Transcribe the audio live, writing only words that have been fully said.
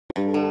Yeah,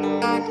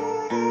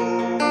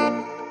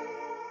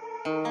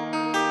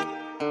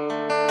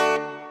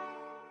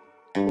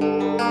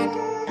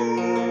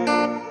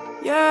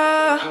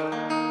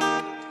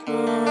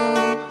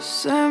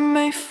 set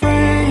me free,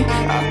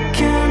 I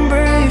can't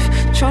breathe.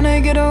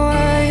 Tryna get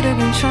away, they've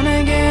been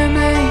tryna get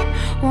me.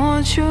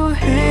 Want you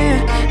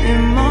here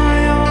in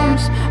my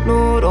arms,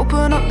 Lord,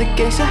 open up the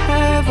gates of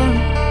heaven.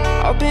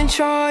 I've been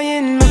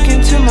trying, look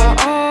into my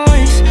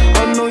eyes,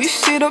 I know you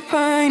see the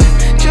pain.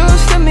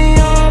 Just let me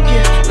up,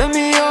 yeah, let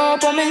me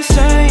up, I'm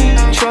insane.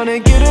 Tryna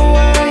get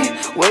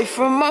away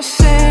from my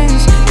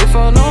sins. If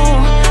I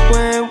know,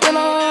 when will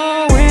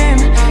I win?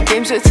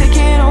 Games are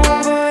taking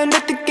over,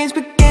 let the games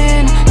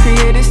begin.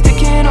 Creators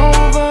taking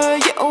over,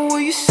 yeah, oh, will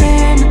you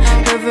sin?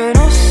 Heaven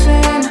or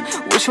sin,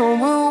 which one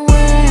will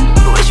win?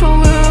 Which one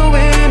will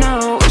win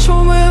now? Which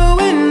one will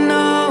win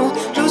now?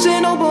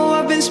 Losing hope, oh,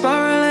 I've been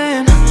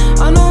spiraling.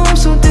 I know I'm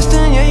so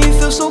distant, yeah, you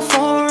feel so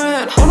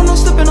foreign. Hold on, I'm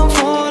slipping, I'm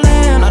falling.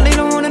 I need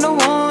a warning, a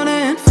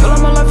warning. Feel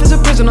like my life is a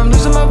prison, I'm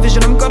losing my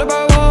vision, I'm guarded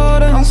by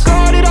water. I'm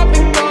guarded, I've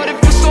been guarded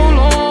for so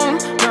long.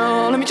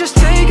 Now let me just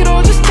take it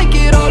all, just take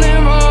it all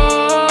and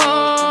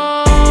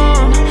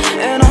run.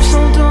 And I'm so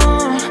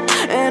done,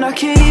 and I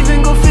can't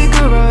even go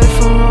figure out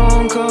if I'm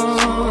wrong.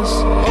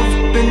 Cause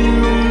I've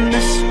been on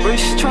this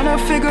race, trying to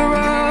figure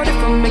out if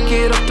I'll make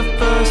it up the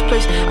first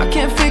place. I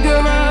can't figure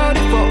out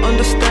if I'll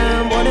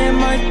understand what it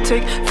might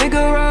take. Figure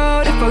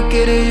out if I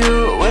get at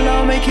you, will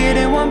I make it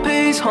in one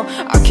piece, huh?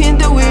 I can't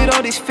deal with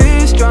all these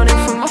fears drowning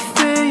from my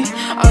feet.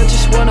 I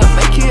just wanna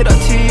make it up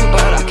to you,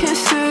 but I can't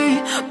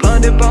see.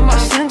 Blinded by my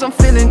sins, I'm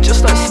feeling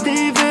just like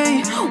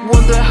Stevie.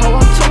 Wonder how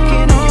I'm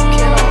talking,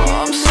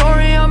 oh, I'm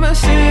sorry, I'm a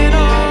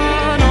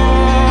sinner,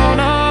 no,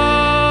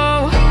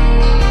 no.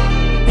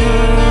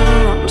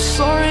 Yeah, I'm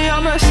sorry,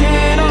 I'm a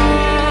sinner,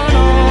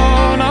 no,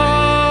 no.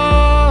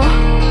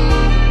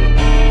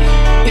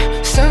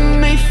 Yeah, set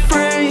me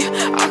free,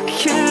 I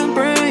can't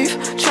breathe.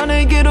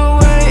 Tryna get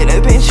away,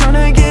 they've been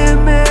tryna get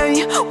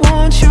me.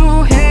 Want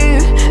you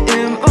here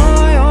in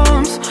my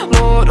arms,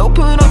 Lord,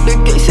 open up the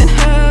gates in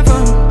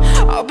heaven.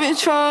 I've been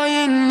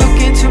trying, look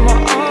into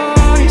my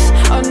eyes,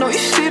 I know you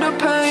see the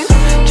pain.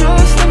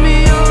 Just let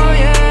me up,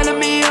 yeah, let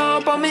me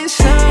up, I'm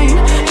insane.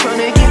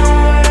 Tryna get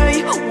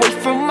away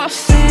from my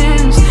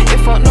sins.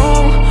 If I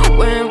know,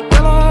 when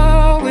will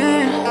I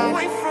win?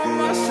 Away from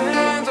my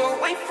sins,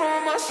 away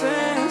from my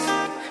sins.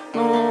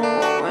 No,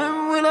 when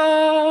will I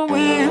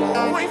win?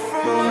 Away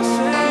from my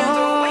sins,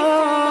 away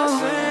from my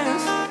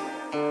sins.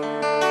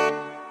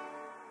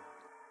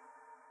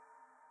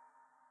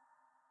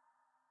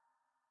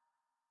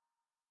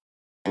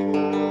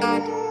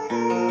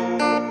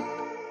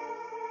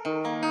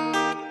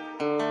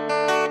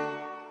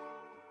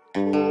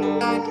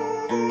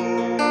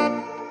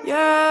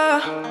 Yeah,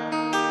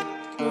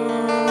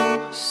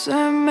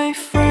 set me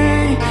free, I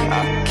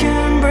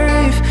can't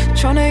breathe.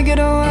 Tryna get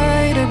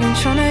away, they've been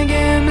tryna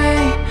get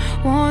me.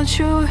 Want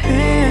you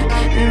here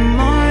in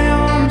my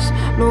arms,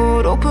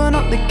 Lord, open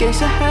up the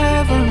gates of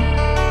heaven.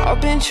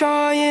 I've been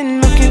trying,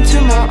 look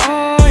into my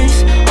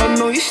eyes, I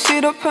know you see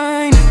the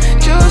pain.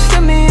 Just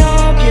let me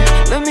up,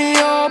 yeah, let me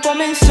up,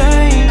 I'm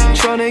insane.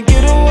 Tryna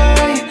get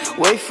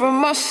away from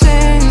my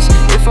sins.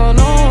 If I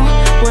know,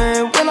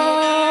 when will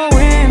I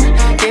win?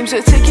 Games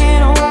are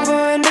taking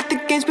over, let the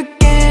games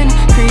begin.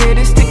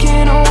 Creators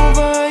taking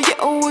over, yeah,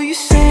 oh, will you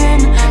sin?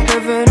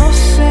 Heaven or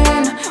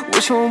sin,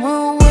 which one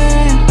will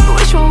win?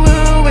 Which one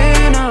will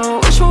win now?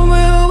 Which one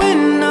will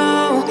win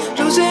now?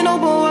 Losing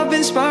hope, oh, I've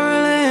been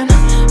spiraling.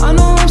 I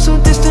know I'm so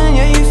distant,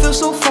 yeah, you feel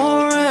so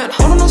foreign.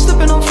 Hold on, I'm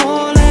slipping, I'm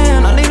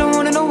falling. I need a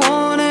warning, a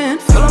warning.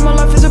 Feel like my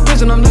life is a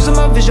prison, I'm losing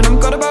my vision, I'm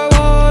guarded by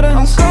water.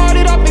 I'm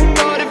guarded, I've been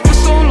guarded for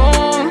so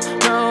long.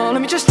 Now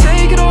let me just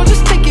take it all,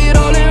 just take it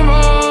all and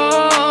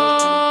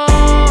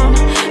run.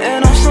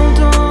 And I'm so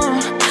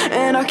done,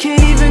 and I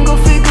can't even go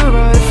figure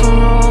out if I'm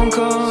wrong.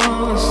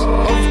 Cause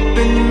I've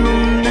been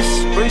on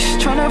this race,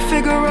 tryna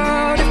figure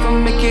out if I'll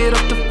make it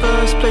up the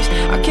first place.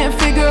 I can't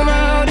figure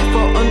out if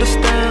I'll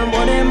understand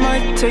what it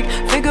might take.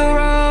 Figure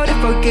out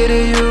if I get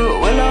at you,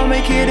 will I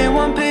make it in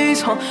one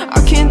piece, huh?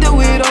 I can't deal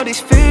with all these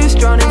fears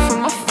drowning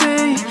from my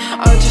feet.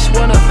 I just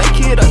wanna make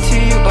it up to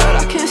you, but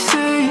I can't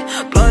see.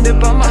 Blinded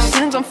by my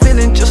sins, I'm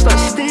feeling just like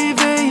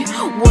Stevie.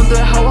 Wonder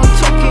how I'm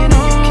talking,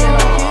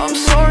 oh, I'm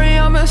sorry,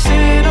 I'm a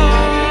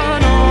sinner,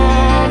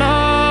 no,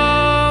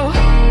 no.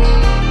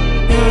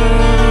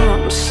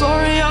 Yeah, I'm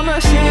sorry, I'm a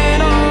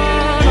sinner,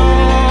 no,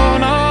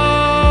 no.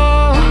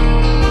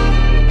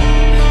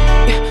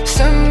 Yeah,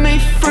 set me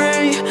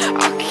free,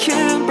 I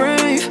can't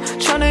breathe.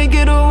 Tryna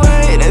get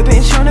away, they've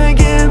been tryna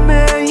get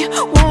me.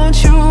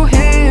 Want you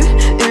here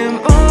in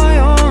my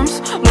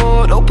arms,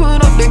 Lord,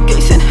 open up the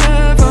gates in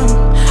heaven.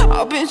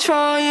 I've been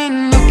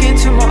trying, look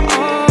into my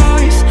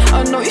eyes,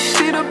 I know you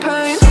see the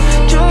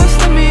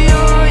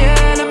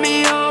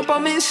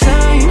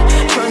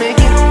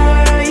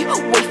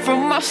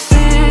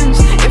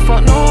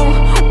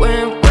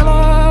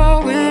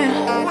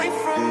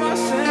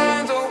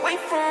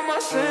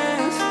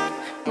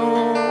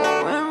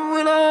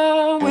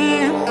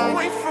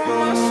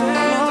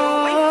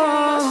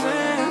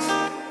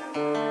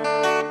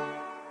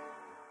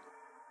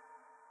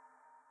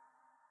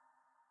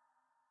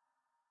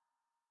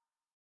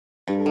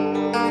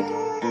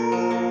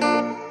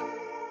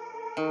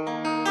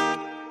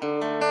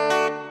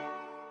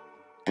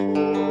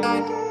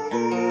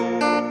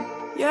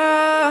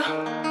Yeah.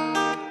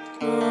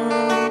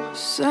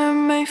 Set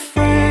me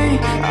free,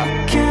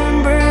 I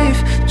can't breathe.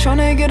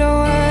 Tryna get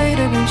away,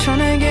 they've been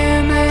tryna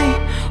get me.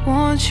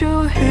 Want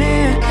you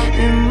here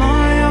in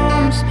my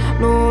arms,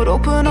 Lord,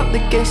 open up the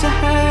gates of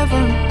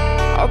heaven.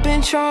 I've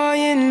been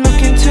trying,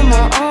 look into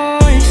my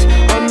eyes,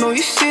 I know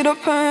you see the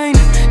pain.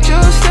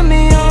 Just let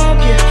me up,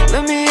 yeah,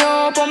 let me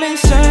up, I'm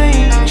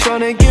insane.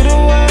 Tryna get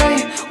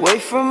away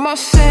from my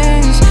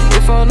sins.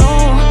 If I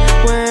know,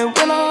 when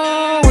will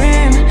I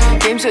win?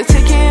 Games are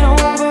taking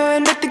over,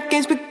 let the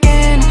games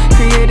begin.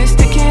 Creators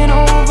taking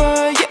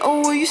over, yeah,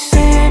 oh, will you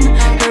sin?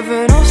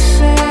 Heaven or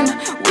sin,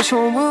 which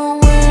one will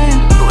win?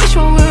 Which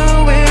one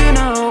will win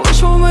now?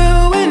 Which one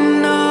will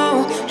win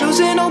now?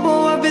 Losing hope,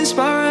 oh, I've been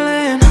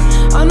spiraling.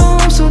 I know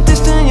I'm so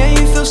distant, yeah,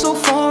 you feel so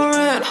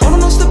foreign. Hold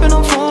on, I'm slipping,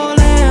 I'm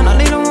falling. I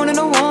need a warning,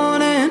 a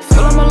warning.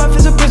 Feel like my life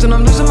is a prison,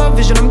 I'm losing my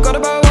vision, I'm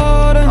guarded by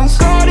wardens. I'm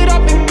guarded,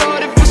 I've been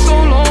guarded for so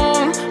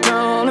long.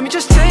 Now let me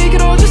just take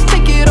it all, just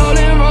take it all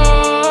and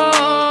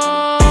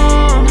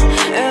run.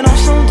 And I'm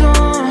so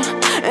done,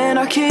 and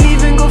I can't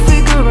even go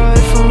figure out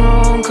if I'm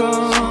wrong.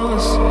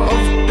 Cause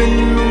I've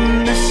been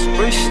on this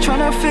race,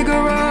 tryna figure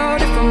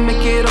out if I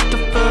make it up the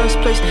first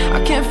place.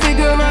 I can't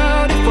figure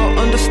out if I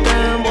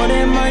understand what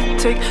it might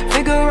take.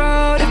 Figure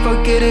out if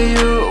I get at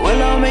you,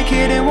 will I make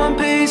it in one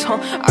piece, huh?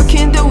 I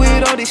can't deal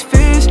with all these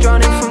fears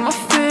drowning from my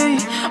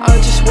feet. I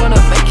just wanna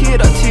make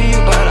it up to you,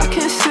 but I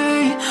can't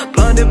see.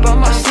 Blinded by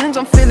my sins,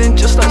 I'm feeling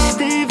just like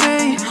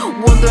Stevie.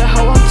 Wonder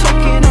how I'm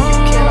talking,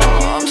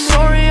 oh, I'm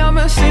sorry, I'm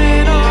a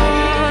sinner,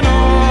 no,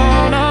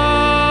 no.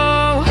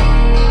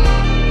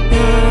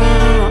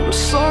 Yeah, I'm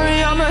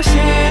sorry, I'm a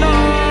sinner,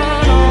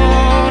 no,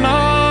 no.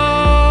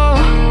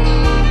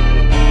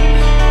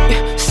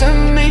 Yeah, set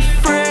me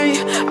free,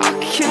 I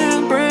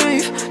can't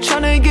breathe.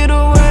 Tryna get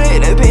away,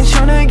 they've been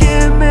tryna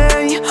get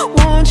me.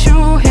 Want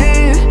you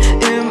here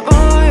in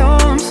my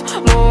arms,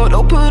 Lord,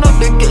 open up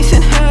the gates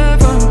in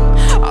heaven.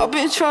 I've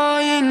been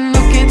trying,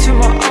 look into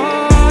my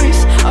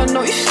eyes, I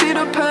know you see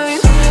the pain.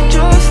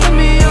 Just let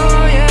me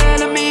up, yeah,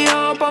 let me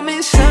up, I'm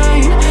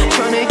insane.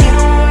 Tryna get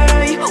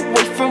away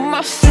from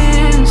my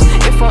sins.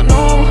 If I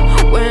know,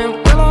 when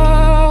will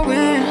I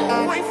win?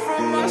 Away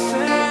from my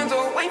sins,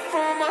 away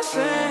from my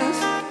sins.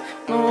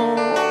 No,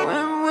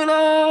 when will I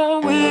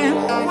win?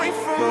 Away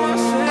from my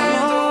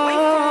sins, away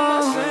from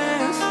my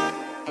sins.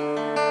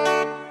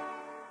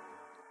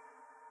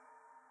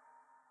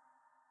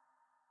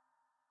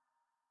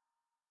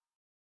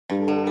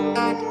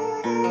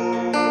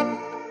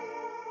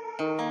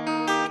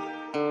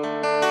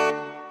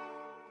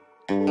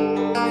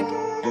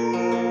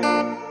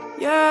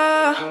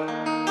 Yeah.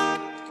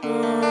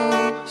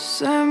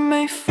 Set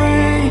me free, I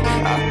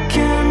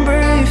can't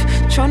breathe.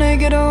 Tryna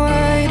get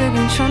away, they've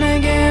been tryna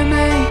get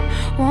me.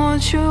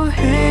 Want you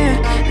here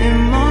in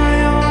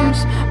my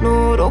arms,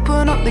 Lord,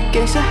 open up the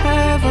gates of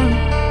heaven.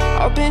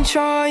 I've been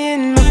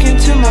trying, look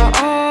into my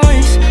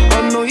eyes,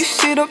 I know you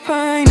see the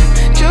pain.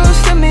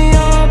 Just let me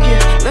up,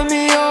 yeah, let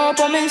me up,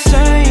 I'm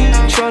insane.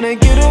 Tryna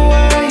get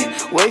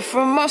away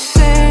from my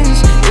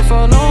sins. If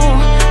I know,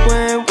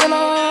 when will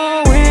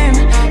I win?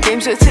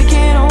 Games are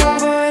taking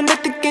over,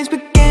 let the games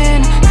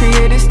begin.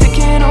 Creators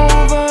taking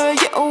over,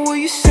 yeah, oh, will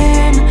you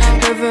sin?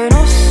 Heaven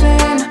or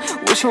sin,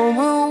 which one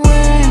will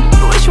win?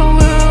 Which one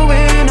will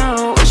win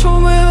now? Which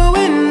one will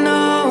win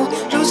now?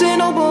 Losing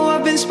hope, oh,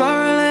 I've been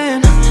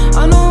spiraling.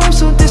 I know I'm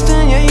so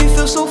distant, yeah, you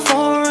feel so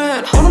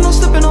foreign. Hold on, I'm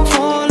slipping, I'm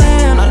falling.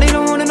 I need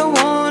a warning, a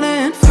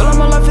warning. Feel like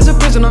my life is a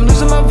prison, I'm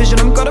losing my vision,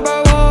 I'm guarded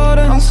by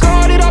wardens. I'm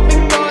guarded, I've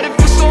been guarded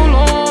for so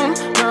long.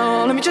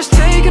 Now let me just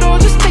take it all,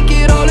 just take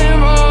it all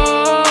and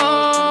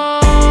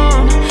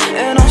run.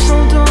 And I'm so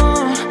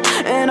done,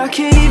 and I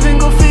can't even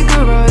go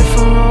figure out if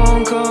I'm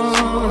wrong.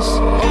 Cause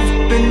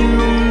I've been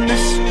on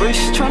this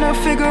race, tryna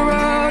figure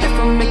out if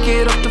I make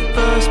it up the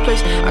first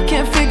place. I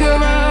can't figure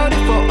out if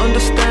I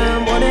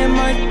understand what it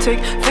might take.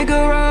 Figure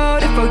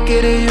out if I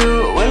get at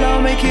you, will I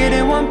make it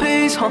in one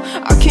piece, huh?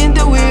 I can't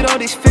deal with all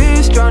these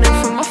fears drowning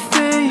from my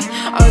feet.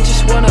 I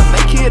just wanna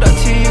make it up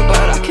to you,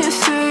 but I can't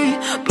see.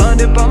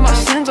 Blinded by my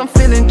sins, I'm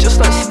feeling just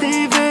like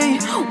Stevie.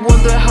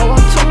 Wonder how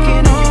I'm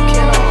talking,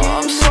 oh,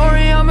 I'm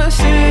sorry, I'm a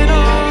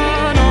sinner,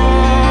 no,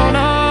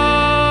 no.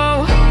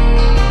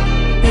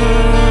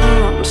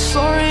 Yeah, I'm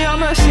sorry,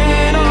 I'm a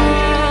sinner,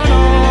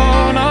 no,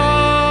 no.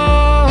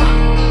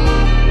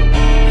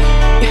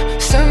 Yeah,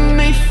 set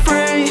me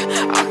free,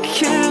 I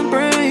can't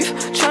breathe.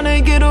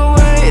 Tryna get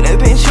away, they've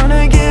been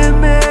tryna get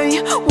me.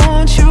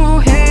 Want you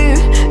here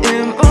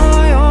in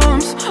my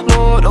arms,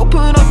 Lord,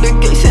 open up the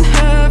gates in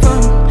heaven.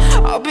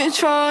 I've been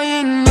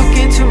trying, look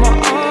into my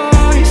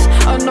eyes,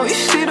 I know you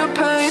see the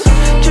pain.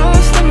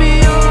 Just let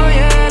me up,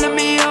 yeah, let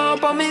me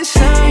up, I'm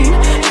insane.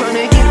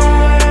 Tryna get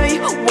away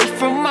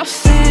from my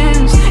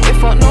sins.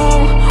 If I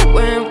know,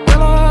 when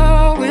will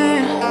I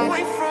win?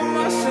 Away from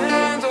my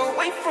sins,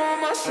 away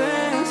from my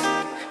sins.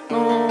 No,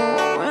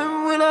 when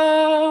will I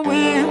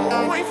win?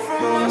 Away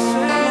from my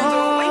sins,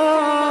 away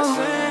from my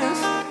sins.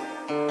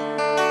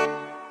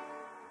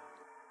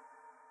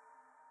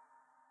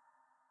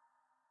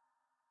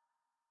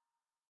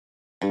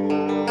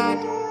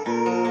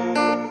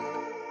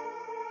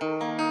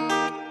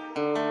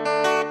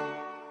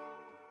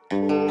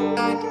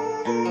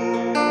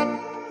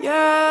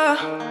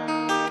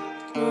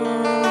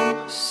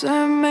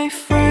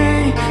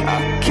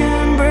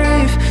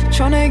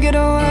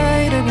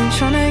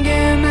 tryna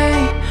get me.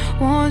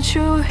 Want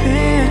you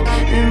here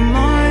in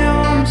my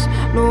arms,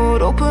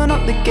 Lord, open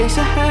up the gates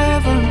of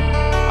heaven.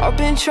 I've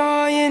been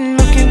trying,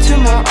 look into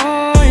my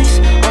eyes,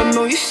 I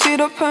know you see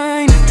the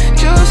pain.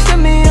 Just let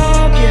me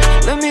up,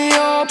 yeah, let me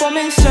up, I'm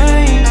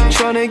insane.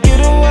 Tryna get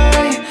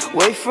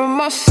away from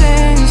my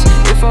sins.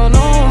 If I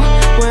know,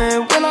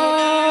 when will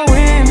I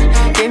win?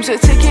 Games are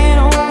taking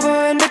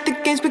over, let the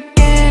games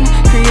begin.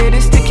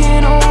 Creators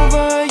taking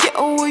over, yeah,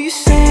 oh, will you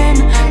sin?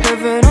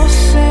 Heaven or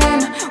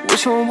sin,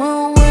 which one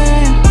will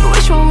win?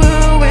 Which one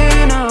will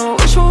win now?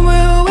 Which one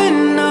will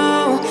win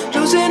now?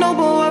 Losing all,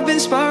 boy, I've been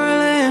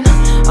spiraling.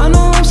 I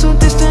know I'm so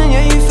distant,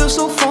 yeah, you feel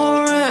so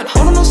foreign.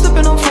 Hold on, I'm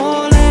slipping, I'm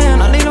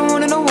falling. I need a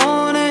warning, a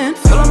warning.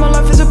 Feel like my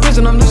life is a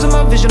prison, I'm losing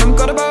my vision, I'm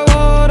guarded by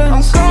water.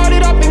 I'm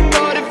guarded, I've been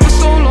guarded for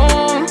so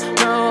long.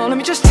 Now let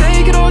me just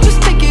take it all,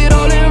 just take it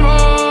all and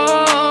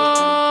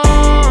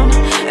run.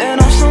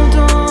 And I'm so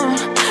done,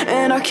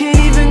 and I can't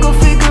even go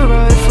figure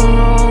out if I'm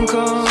wrong.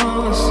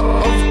 Cause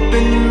I've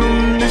been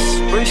on this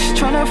race,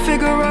 trying to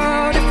figure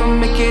out if I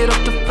make it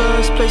up the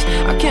first place.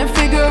 I can't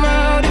figure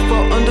out if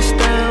I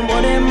understand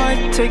what it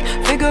might take.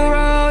 Figure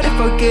out if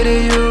I get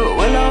at you,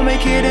 well, I'll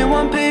make it in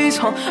one piece,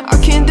 huh? I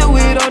can't deal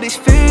with all these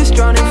fears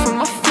drowning from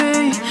my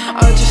feet.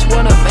 I just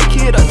wanna make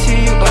it up to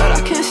you, but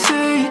I can't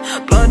see.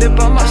 Blinded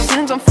by my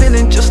sins, I'm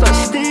feeling just like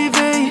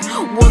Stevie.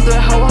 Wonder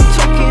how I'm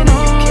talking and you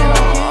can't.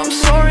 Oh, I'm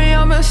sorry,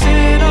 I'm a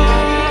sinner.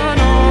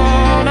 No,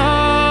 no.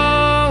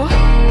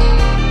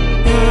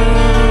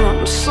 Yeah,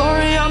 I'm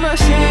sorry, I'm a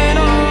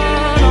sinner.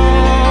 No,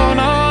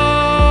 no.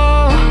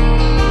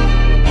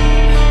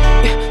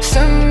 Yeah,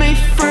 set me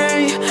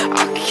free,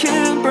 I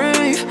can't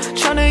breathe.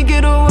 Tryna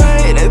get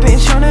away, they've been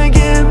tryna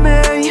get me.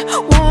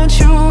 Want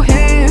you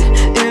here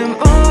in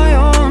my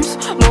arms,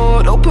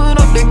 Lord, open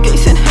up the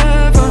gates in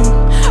heaven.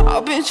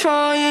 I've been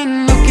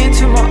trying, look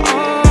into my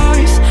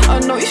eyes, I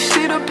know you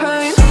see the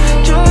pain.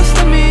 Just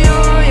let me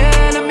up,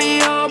 yeah, let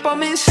me up,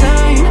 I'm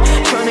insane.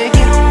 Tryna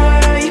get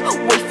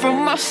away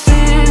from my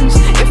sins.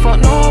 If I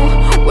know,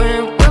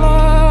 when will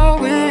I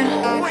win?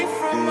 Away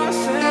from my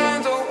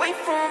sins, away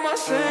from my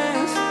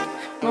sins.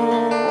 No,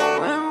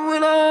 when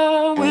will I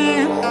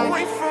win?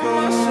 Away from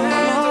my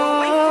sins,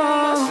 away from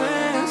my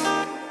sins.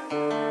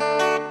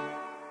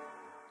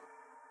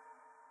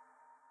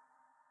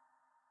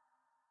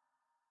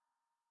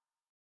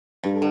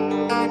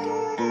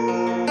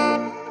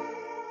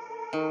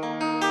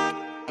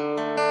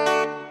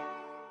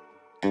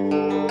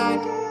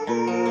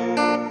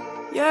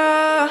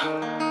 Yeah,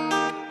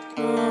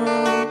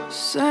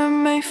 set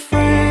me free, I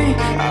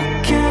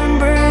can't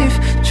breathe.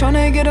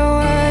 Tryna get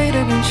away,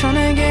 they've been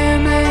tryna get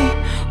me.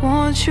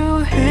 Want you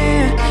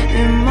here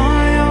in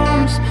my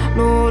arms,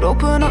 Lord,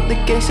 open up the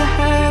gates of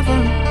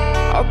heaven.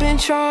 I've been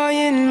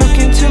trying, look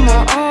into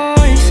my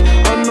eyes,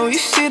 I know you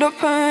see the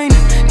pain.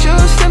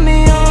 Just let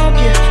me up,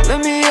 yeah, let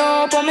me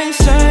up, I'm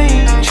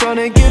insane.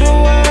 Tryna get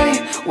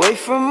away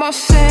from my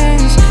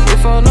sins.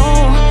 If I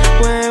know,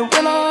 when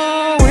will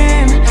I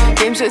win?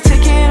 Games are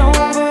taking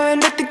over,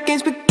 let the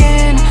games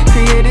begin.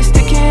 Creators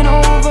taking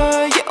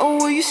over, yeah, oh,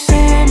 will you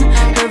sin?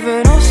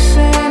 Heaven or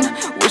sin,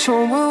 which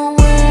one will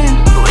win?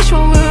 Which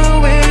one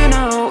will win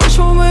now? Which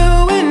one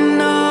will win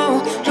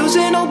now?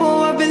 Losing all,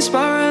 boy, I've been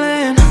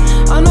spiraling.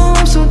 I know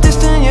I'm so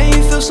distant, yeah,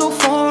 you feel so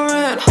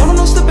foreign. Hold on,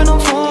 I'm slipping, I'm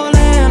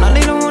falling. I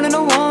need a warning,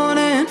 a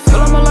warning. Feel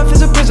like my life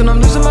is a prison, I'm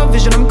losing my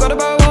vision, I'm guarded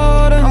by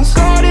water. I'm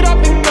guarded, I've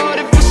been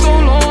guarded for so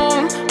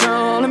long.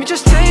 Now let me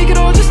just take it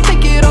all, just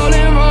take it all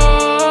and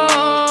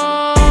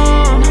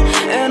run.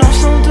 And I'm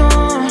so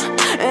done,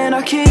 and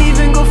I can't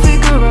even go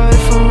figure out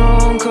if I'm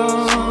wrong.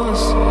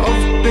 Cause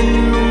I've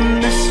been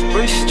on this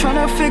race, trying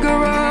to figure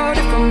out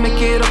if I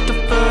make it up the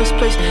first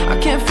place. I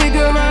can't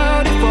figure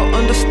out if I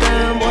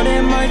understand what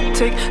it might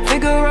take.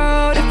 Figure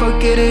out if I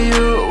get at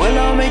you, well,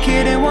 I'll make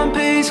it in one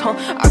piece, huh?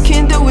 I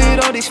can't deal with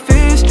all these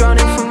fears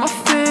drowning from my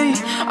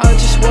feet. I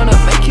just wanna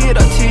make it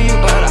up to you,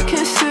 but I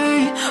can't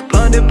see.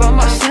 Blinded by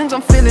my sins,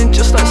 I'm feeling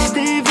just like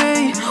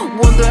Stevie.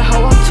 Wonder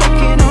how I'm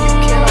talking and you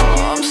can't.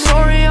 Oh, I'm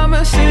sorry, I'm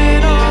a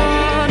sinner.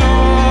 No,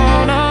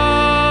 no.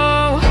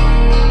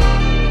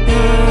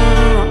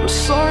 Yeah, I'm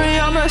sorry,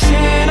 I'm a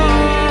sinner.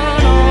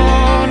 No,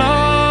 no.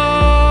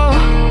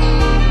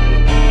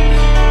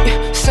 Yeah,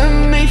 set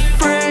me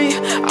free,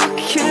 I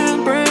can't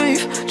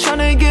breathe.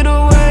 Tryna get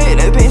away,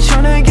 they've been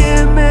tryna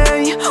get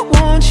me.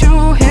 Want you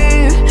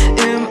here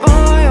in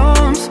my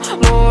arms,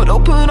 Lord,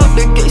 open up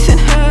the gates in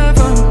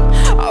heaven.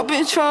 I've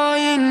been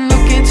trying,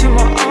 look into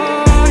my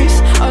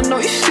eyes, I know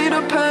you see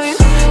the pain.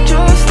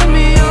 Just let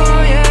me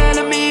up, yeah,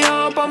 let me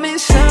up, I'm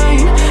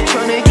insane.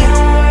 Tryna get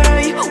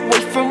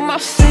away from my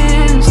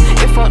sins.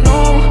 If I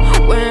know,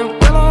 when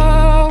will I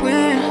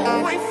win?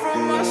 Away from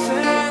my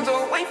sins,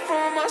 away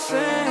from my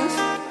sins.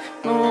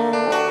 No,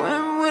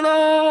 when will I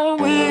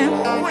win?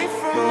 Away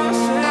from my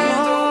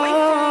sins, away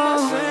from my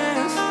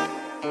sins.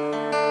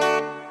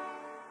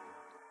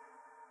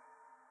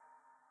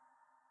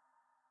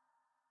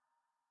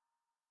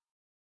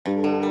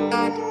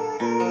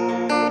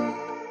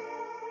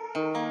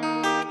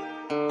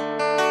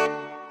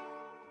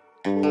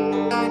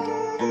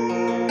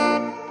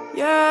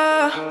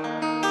 Yeah.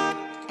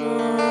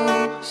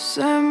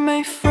 set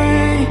me free.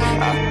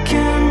 I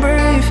can't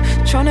breathe,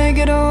 tryna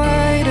get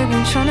away. They've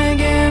been tryna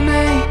get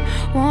me.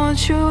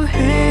 Want you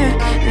here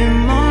in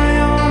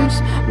my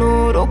arms,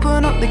 Lord,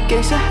 open up the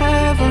gates of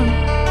heaven.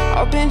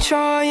 I've been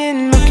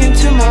trying, look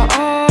into my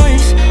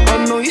eyes.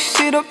 I know you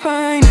see the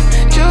pain.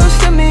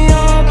 Just let me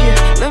up,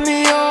 yeah, let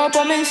me up.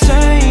 I'm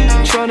insane,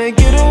 tryna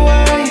get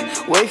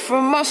away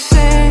from my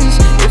sins.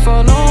 If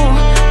I know,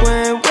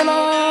 when will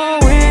I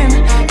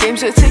win?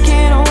 Games are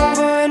taking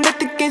over, let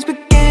the games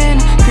begin.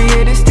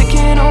 Creators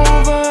taking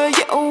over,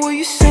 yeah, oh, will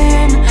you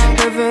sin?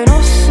 Heaven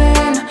or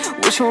sin,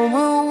 which one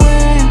will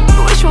win?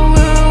 Which one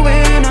will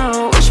win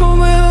now? Which one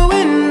will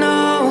win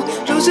now?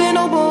 Losing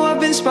hope, oh, I've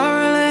been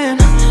spiraling.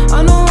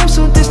 I know I'm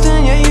so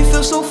distant, yeah, you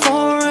feel so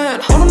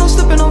foreign. Hold on, I'm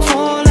slipping, I'm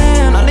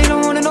falling. I need a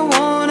warning, a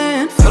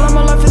warning. Feel like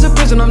my life is a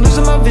prison, I'm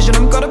losing my vision,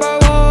 I'm guarded by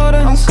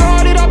waters. I'm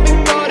guarded, I've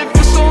been guarded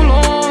for so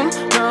long.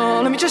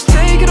 Now, let me just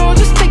take it all,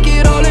 just take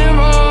it all and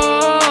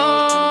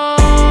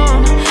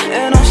run.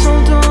 And I'm so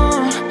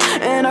done,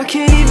 and I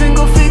can't even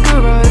go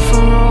figure out if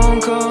I'm wrong.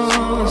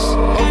 Cause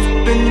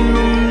I've been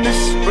on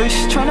this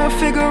race, trying to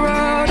figure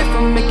out if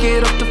I make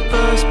it up the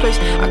first place.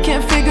 I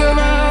can't figure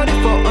out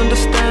if I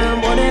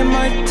understand what it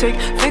might take.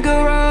 Figure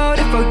out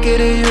if I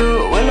get at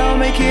you, will I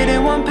make it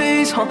in one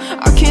piece, huh?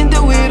 I can't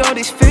deal with all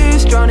these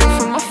fears drowning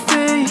from my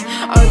feet.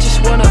 I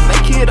just wanna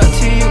make it up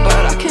to you,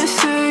 but I can't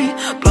see.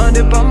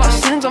 Blinded by my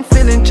sins, I'm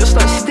feeling just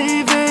like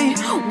Stevie.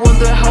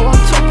 Wonder how I'm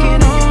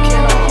talking,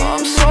 oh,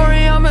 I'm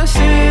sorry, I'm a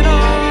sinner,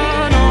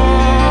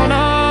 no,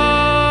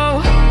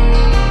 no.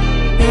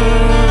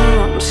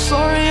 Yeah, I'm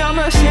sorry, I'm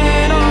a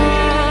sinner,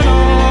 no,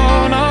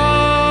 no.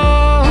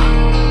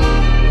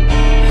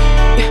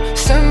 Yeah,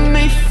 set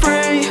me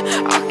free,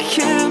 I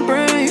can't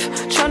breathe,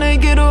 tryna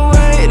get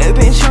away, they've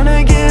been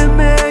tryna get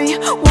me.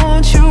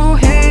 Want you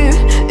here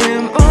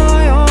in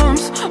my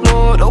arms,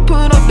 Lord,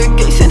 open up the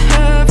gates in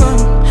heaven.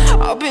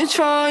 I've been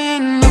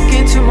trying, look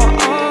into my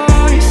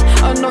eyes.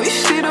 I know you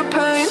see the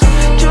pain.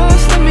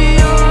 Just let me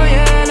up,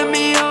 yeah, let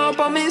me up.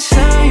 I'm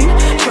insane,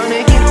 trying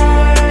to get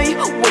away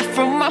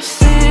from my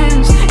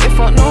sins. If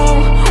I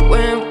know,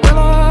 when will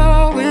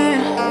I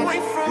win? Away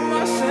from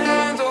my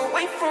sins,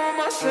 away from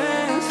my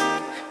sins.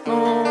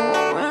 No,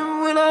 when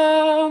will I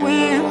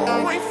win?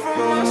 Away from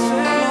my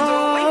sins,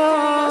 away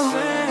from my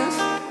sins.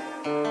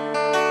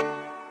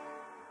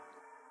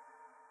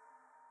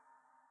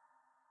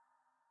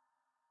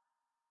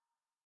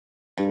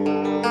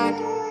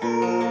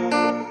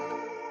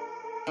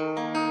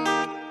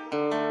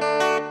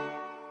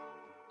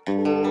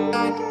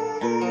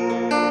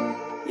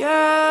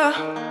 Yeah,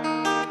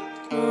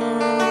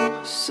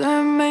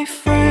 set me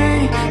free. I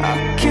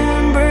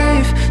can't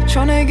breathe,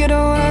 tryna get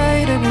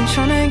away. They've been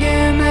tryna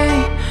get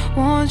me.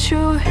 Want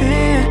you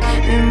here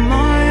in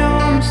my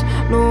arms,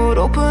 Lord,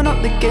 open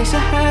up the gates of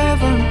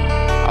heaven.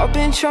 I've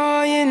been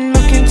trying,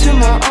 look into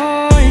my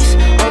eyes.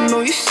 I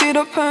know you see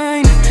the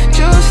pain.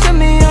 Just let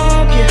me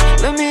up, yeah,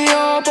 let me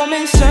up. I'm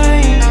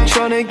insane,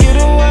 tryna get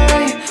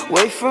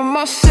away from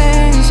my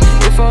sins.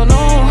 If I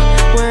know,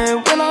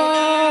 when will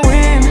I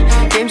win?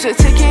 Games are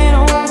taking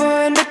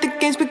over, let the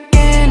games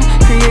begin.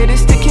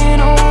 Creators taking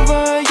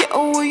over, yeah,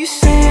 oh, will you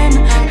sin?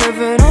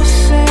 Heaven or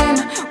sin,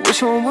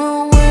 which one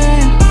will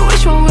win?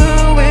 Which one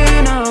will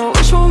win now?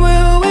 Which one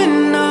will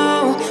win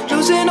now?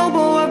 Losing hope,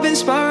 oh, I've been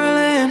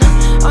spiraling.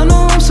 I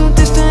know I'm so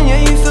distant, yeah,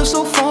 you feel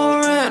so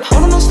foreign.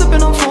 Hold on, I'm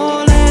slipping, I'm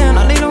falling.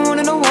 I need a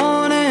warning, a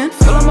warning.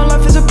 Feel like my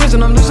life is a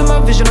prison, I'm losing my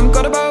vision, I'm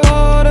guarded by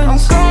waters. I'm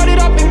guarded,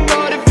 I've been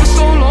guarded for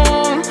so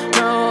long.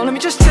 Now, let me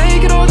just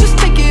take it all, just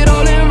take it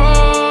all and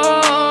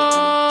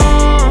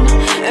run.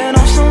 And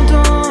I'm so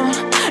done,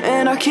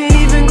 and I can't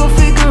even go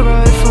figure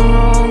out if I'm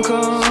wrong.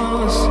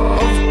 Cause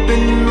I've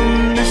been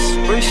on this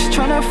race,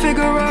 tryna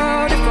figure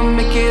out if I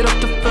make it up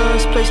the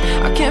first place.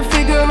 I can't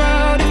figure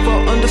out if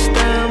I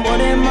understand what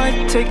it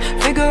might take.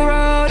 Figure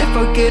out if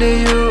I get at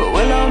you,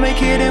 will I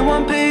make it in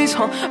one piece,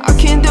 huh? I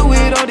can't deal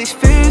with all these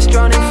fears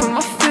drowning from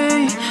my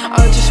feet.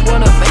 I just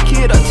wanna make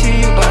it up to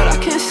you, but I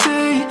can't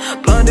see.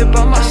 Blinded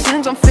by my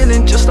sins, I'm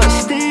feeling just like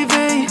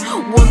Stevie.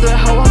 Wonder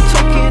how I'm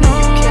talking,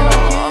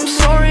 oh, I'm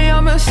sorry,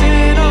 I'm a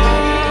sinner,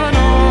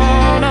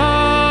 no,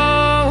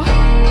 no.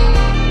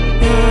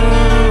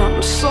 Yeah,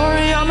 I'm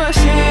sorry, I'm a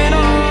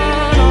sinner,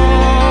 no,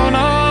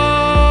 no.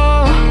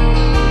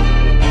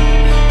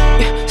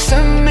 Yeah,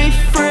 set me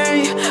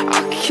free, I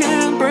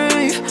can't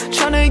breathe,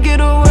 tryna get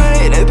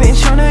away, they've been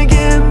tryna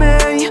get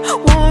me.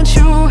 Want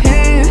you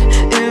here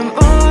in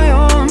my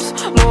arms,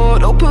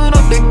 Lord, open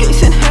up the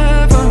gates in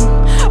heaven.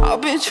 I've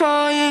been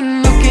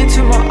trying, look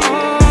into my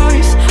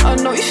eyes. I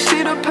know you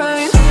see the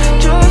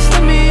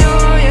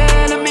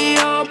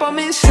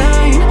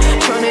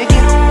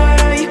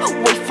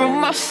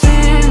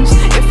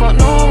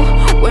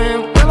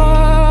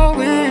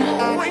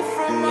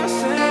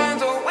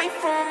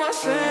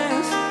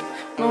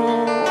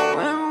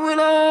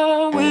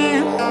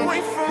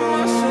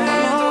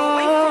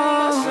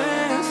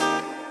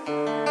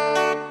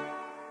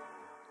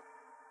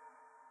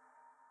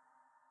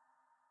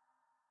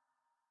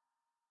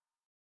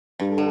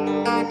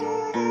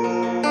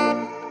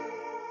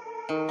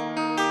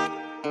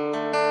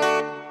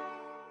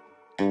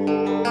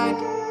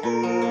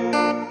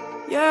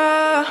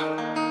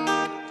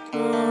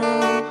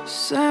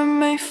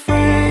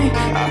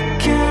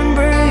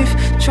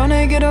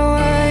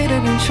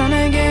trying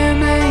to get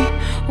me.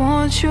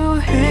 Want you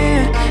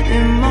here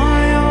in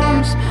my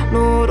arms,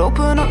 Lord,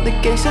 open up the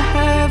gates of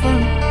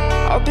heaven.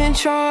 I've been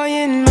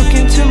trying, look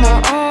into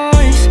my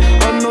eyes,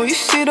 I know you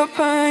see the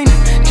pain.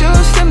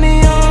 Just let me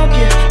up,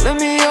 yeah, let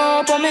me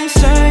up, I'm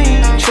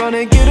insane. Trying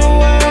to get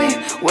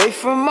away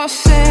from my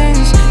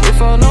sins.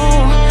 If I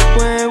know,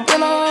 when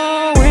will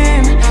I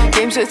win?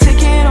 Games are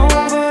taking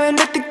over, and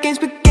let the games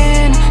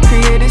begin.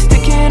 Creators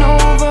taking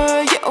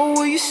over, yeah, oh,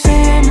 will you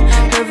sin?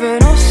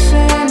 Heaven or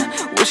sin,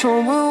 which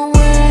one will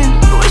win?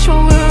 Which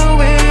one will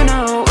win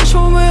now? Which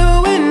one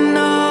will win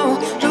now?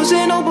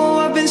 Losing hope, oh,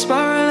 I've been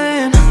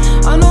spiraling.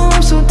 I know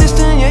I'm so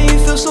distant, yeah, you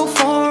feel so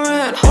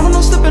foreign. Hold on,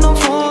 I'm slipping, I'm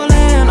falling.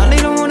 I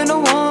need a warning, a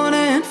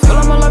warning. Feel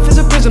like my life is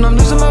a prison, I'm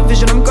losing my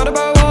vision, I'm guarded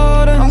by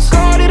wardens. I'm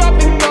guarded, I've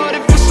been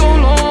guarded for so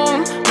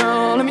long.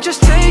 Now let me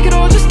just take it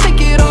all, just take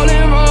it all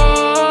and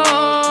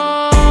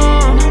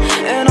run.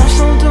 And I'm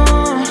so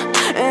done,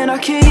 and I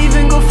can't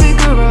even go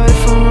figure out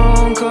if I'm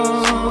wrong.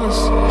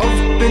 Cause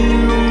I've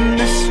been on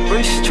this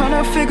race, trying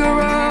to figure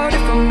out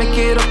if I make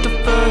it up the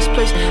first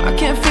place. I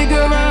can't figure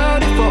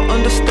out if I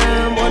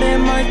understand what it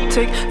might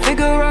take.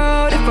 Figure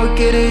out if I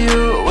get at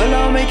you, will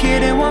I make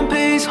it in one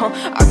piece, huh?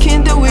 I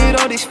can't deal with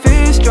all these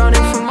fears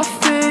drowning from my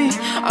feet.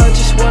 I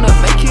just wanna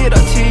make it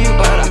up to you,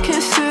 but I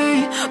can't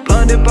see.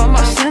 Blinded by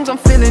my sins, I'm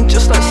feeling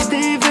just like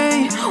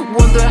Stevie.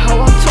 Wonder how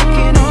I'm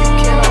talking and you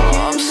can't.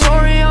 I'm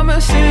sorry, I'm a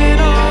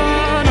sinner,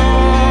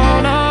 no,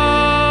 no.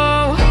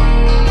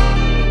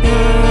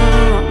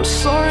 Yeah, I'm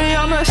sorry,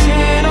 I'm a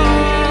sinner,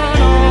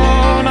 no,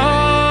 no.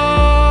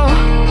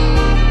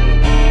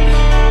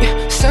 Yeah,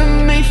 set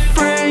me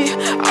free,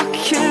 I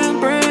can't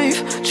breathe.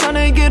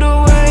 Tryna get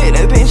away,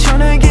 they've been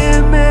tryna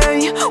get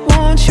me.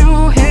 Want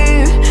you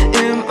here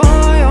in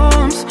my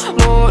arms,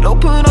 Lord,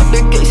 open up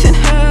the gates in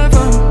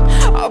heaven.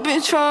 I've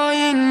been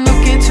trying,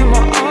 look into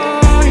my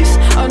eyes,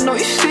 I know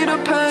you see the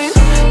pain.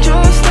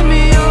 Just let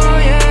me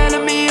up, yeah,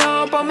 let me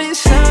up, I'm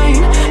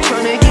insane.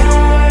 Tryna get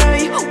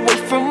away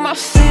from my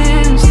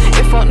sins.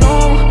 If I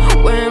know,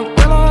 when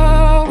will I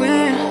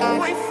win?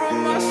 Away from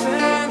my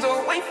sins,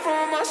 away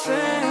from my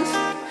sins.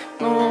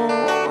 No,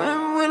 when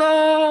will I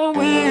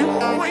win?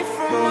 Away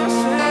from my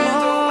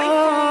sins, away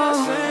from my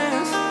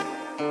sins.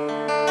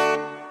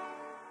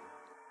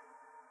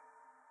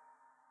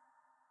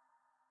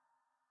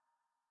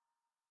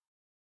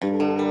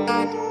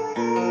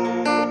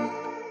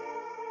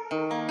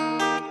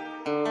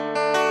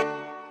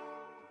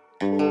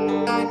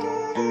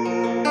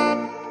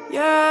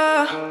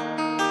 Yeah,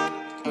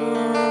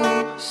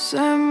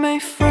 set me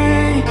free,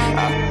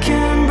 I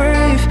can't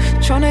breathe.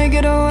 Tryna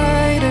get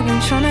away, they've been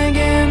tryna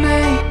get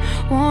me.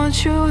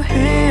 Want you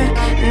here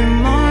in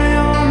my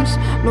arms,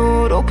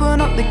 Lord,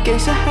 open up the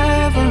gates of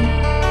heaven.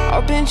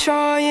 I've been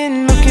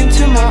trying, look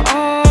into my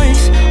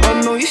eyes,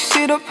 I know you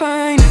see the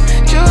pain.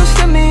 Just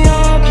let me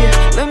up,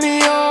 yeah, let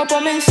me up,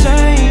 I'm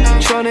insane.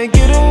 Tryna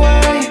get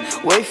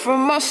away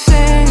from my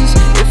sins.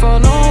 If I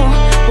know,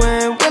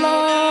 when will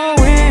I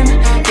win?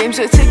 Games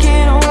are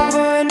taking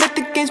over, and let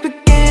the games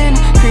begin.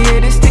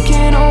 Creators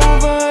taking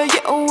over,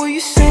 yeah, oh, will you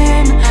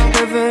sin?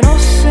 Heaven or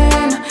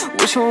sin,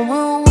 which one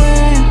will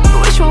win?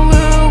 Which one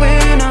will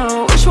win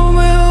now? Which one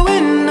will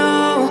win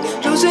now?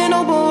 Losing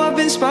hope, oh, I've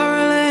been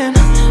spiraling.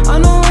 I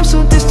know I'm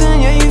so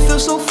distant, yeah, you feel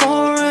so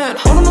foreign.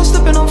 Hold on, I'm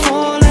slipping, I'm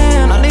falling.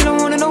 I need a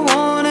warning, a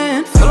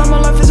warning. Feel like my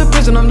life is a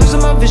prison, I'm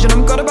losing my vision,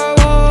 I'm guarded by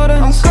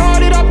wardens. I'm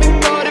guarded, I've been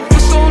guarded for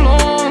so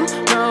long.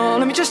 Now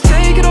let me just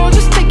take it all,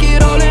 just take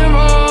it all and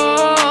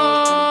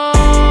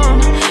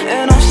run.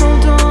 And I'm so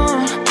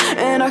done,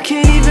 and I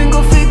can't even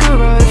go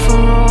figure out if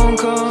I'm wrong.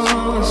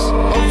 Cause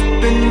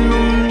I've been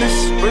on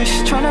this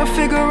race, trying to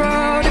figure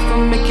out if I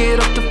make it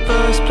up the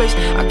first place.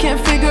 I can't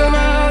figure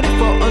out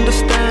if I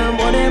understand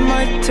what it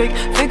might take.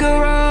 Figure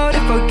out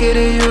if I get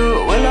at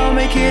you, will I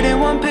make it in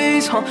one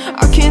piece, huh?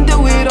 I can't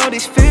deal with all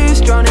these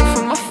fears drowning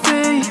from my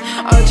feet.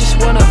 I just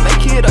wanna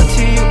make it up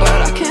to you,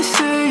 but I can't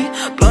see.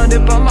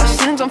 Blinded by my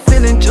sins, I'm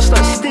feeling just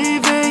like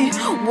Stevie.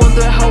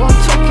 Wonder how I'm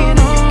talking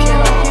and you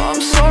can't.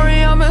 I'm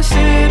sorry, I'm a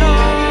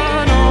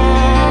sinner, no,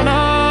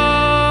 no.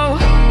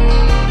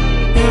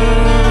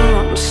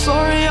 Yeah, I'm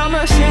sorry, I'm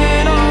a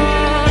sinner,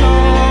 no,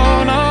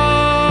 no.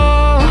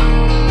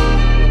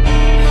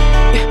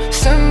 Yeah,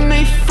 set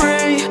me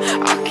free,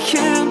 I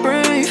can't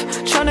breathe.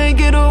 Tryna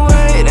get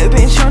away, they've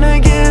been tryna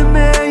get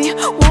me.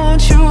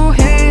 Want you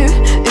here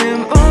in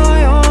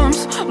my arms,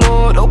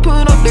 Lord,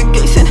 open up the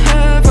gates in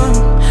heaven.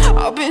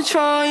 I've been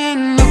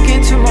trying, look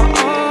into my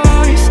eyes,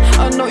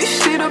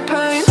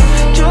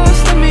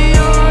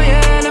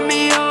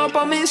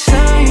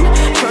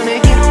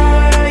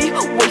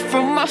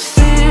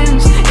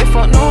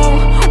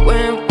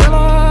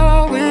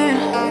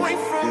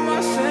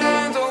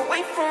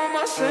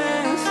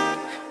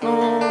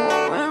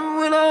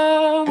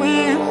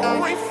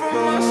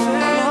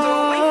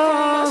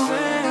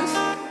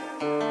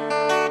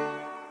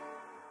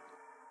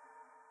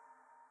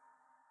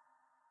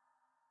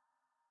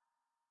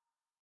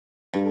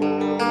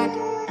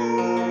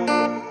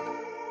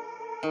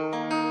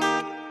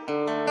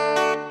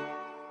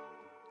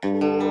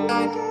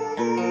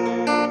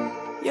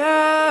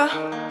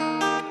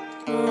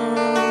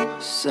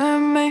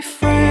 me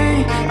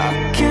free, I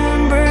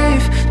can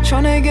breathe.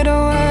 Tryna get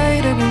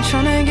away, they've been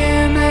tryna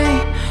get me.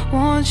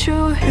 Want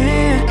you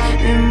here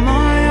in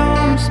my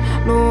arms,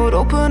 Lord,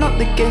 open up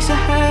the gates of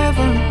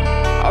heaven.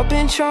 I've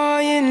been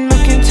trying,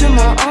 look into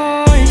my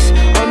eyes,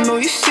 I know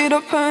you see the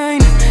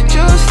pain.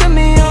 Just let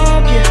me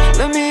up, yeah,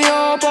 let me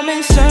up, I'm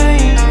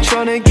insane.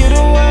 Tryna get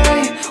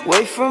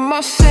away from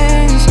my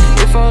sins.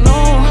 If I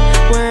know,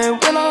 when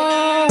will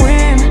I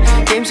win?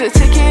 Games are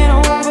taking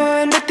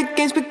over, let the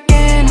games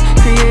begin.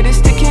 Creators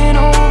taking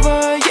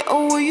over, yeah,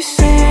 oh, will you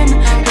sin?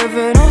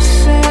 Heaven or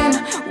sin,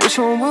 which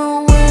one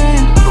will win?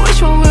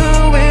 Which one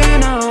will win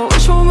now?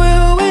 Which one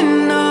will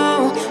win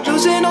now?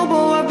 Losing hope,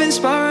 oh, I've been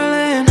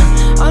spiraling.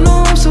 I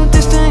know I'm so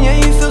distant, yeah,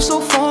 you feel so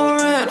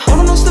foreign. Hold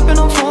on, I'm slipping,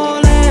 I'm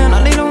falling. I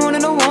need a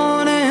warning, a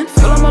warning.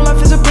 Feel like my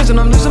life is a prison,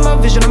 I'm losing my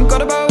vision, I'm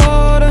guarded by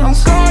waters. I'm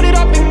guarded,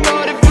 I've been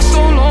guarded for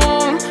so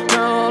long.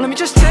 Now let me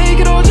just take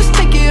it all, just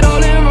take it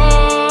all and run.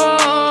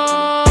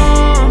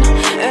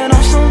 And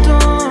I'm so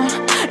done,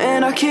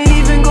 and I can't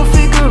even go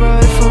figure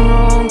out if I'm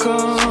wrong.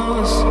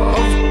 Cause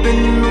I've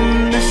been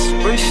on this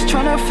race,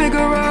 trying to figure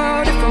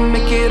out if I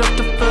make it up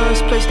the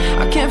first place.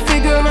 I can't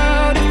figure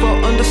out if I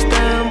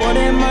understand what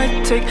it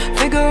might take.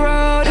 Figure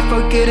out if I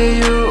get at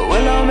you,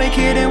 will I make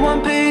it in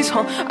one piece,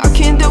 huh? I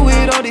can't deal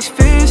with all these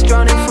fears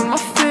drowning from my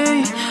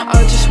feet. I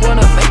just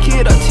wanna make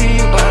it up to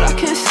you, but I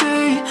can't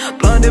see.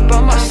 Blinded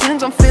by my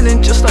sins, I'm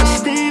feeling just like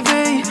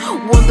Stevie.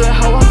 Wonder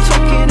how I'm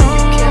talking,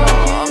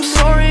 oh, I'm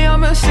sorry,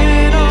 I'm a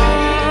sinner,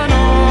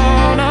 no,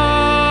 no.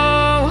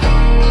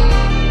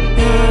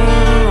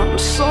 Yeah, I'm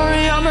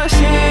sorry, I'm a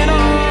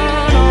sinner,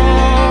 no,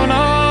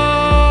 no.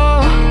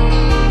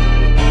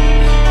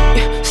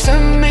 Yeah,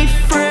 set me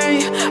free,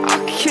 I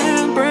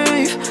can't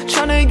breathe.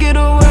 Tryna get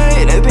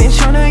away, they've been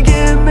tryna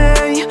get me.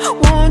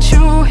 Want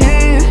you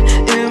here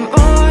in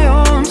my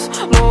arms,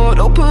 Lord,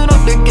 open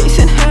up the gates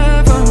in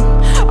heaven.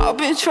 I've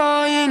been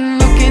trying,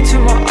 look into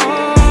my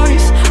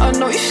eyes, I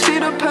know you see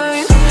the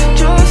pain.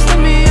 Just let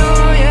me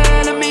up,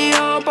 yeah, let me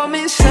up, I'm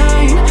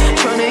insane.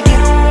 Tryna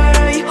get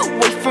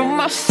away from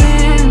my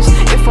sins.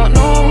 If I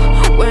know,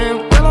 when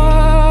will I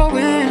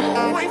win?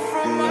 Away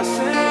from my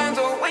sins,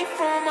 away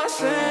from my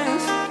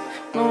sins.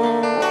 No,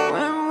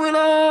 when will I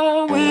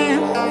win?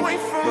 Away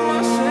from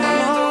my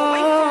sins,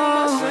 away from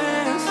my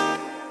sins.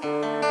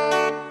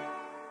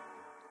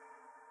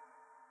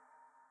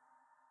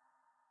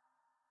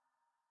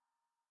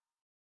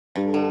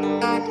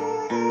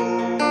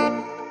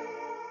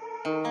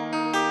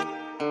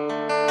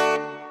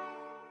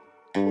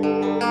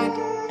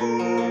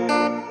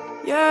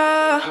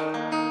 Yeah,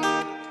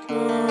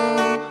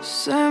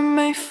 set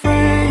me free, I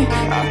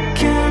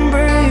can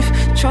breathe.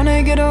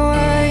 Tryna get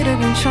away, they've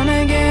been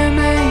tryna get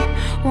me.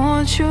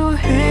 Want you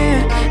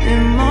here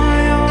in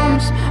my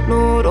arms,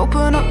 Lord,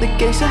 open up the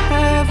gates of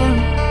heaven.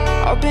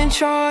 I've been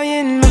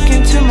trying, look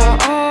into my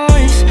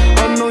eyes,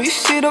 I know you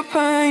see the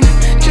pain.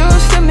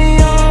 Just let me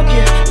up,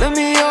 yeah, let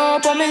me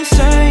up, I'm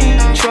insane.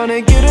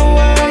 Tryna get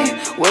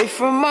away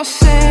from my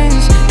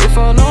sins. If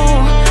I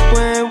know,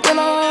 when will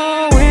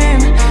I win?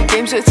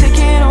 Games are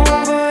taking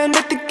over,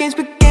 let the games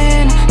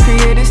begin.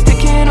 Creators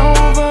taking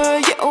over,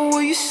 yeah, oh,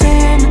 will you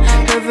sin?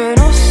 Heaven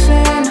or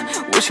sin,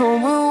 which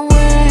one will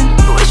win?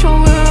 Which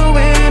one will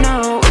win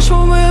now? Which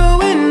one will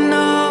win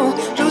now?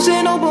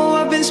 Losing hope, oh,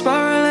 I've been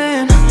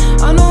spiraling.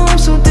 I know I'm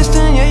so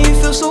distant, yeah, you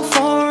feel so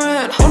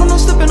foreign. Hold on, I'm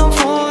slipping, I'm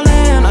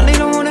falling. I need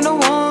a warning, a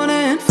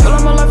warning. Feel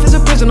like my life is a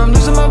prison, I'm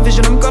losing my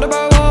vision, I'm guarded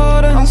by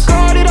waters. I'm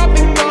guarded, I've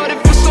been guarded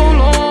for so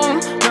long.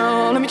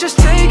 Now let me just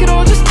take it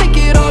all, just take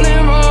it all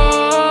and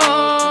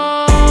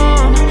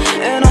run.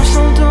 And I'm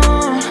so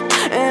done,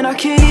 and I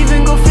can't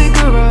even go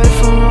figure out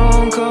if I'm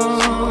wrong.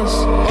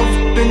 Cause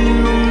I've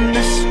been on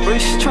this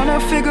race, tryna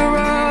figure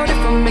out if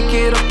I make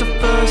it up the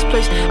first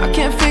place. I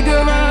can't figure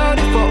out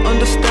if I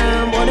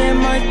understand what it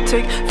might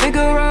take.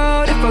 Figure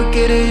out if I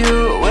get at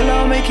you, will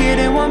I make it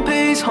in one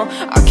piece, huh?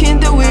 I can't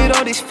deal with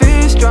all these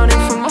fears drowning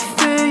from my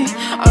feet.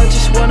 I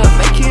just wanna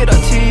make it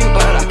up to you,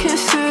 but I can't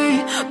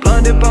see.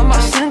 Blinded by my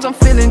sins, I'm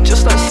feeling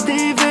just like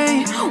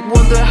Stevie.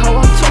 Wonder how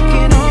I'm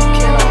talking,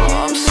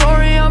 oh, I'm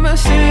sorry, I'm a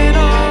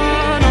sinner,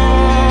 no,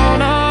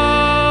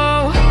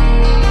 no.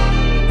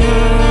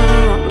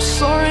 Yeah, I'm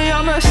sorry,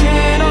 I'm a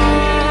sinner,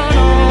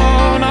 no,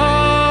 no.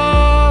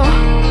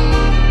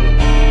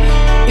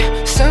 Yeah,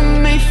 set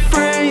me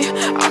free,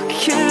 I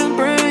can't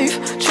breathe.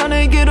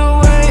 Tryna get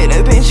away,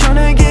 they've been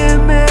tryna get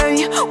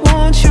me.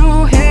 Want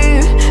you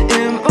here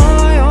in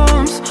my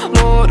arms,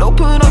 Lord,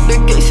 open up the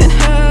gates in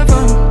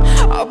heaven.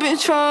 I've been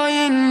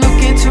trying,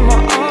 look into my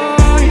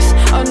eyes,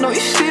 I know you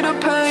see the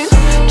pain.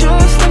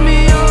 Just let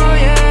me up,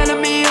 yeah, let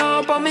me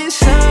up, I'm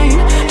insane.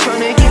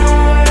 Tryna get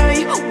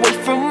away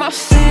from my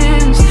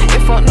sins.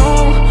 If I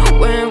know,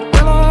 when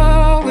will I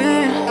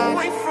win?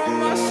 Away from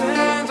my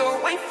sins,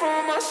 away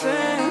from my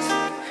sins.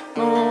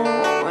 No,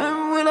 when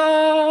will I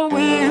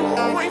win?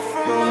 Away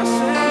from my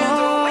sins,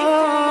 away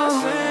from my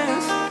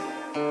sins.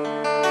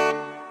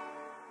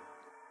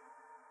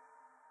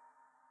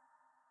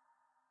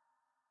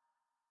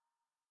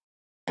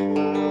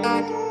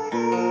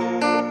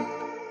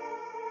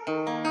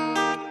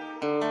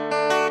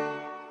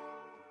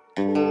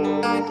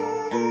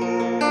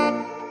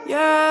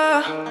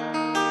 Yeah.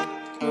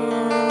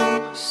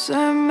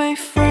 Set me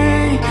free,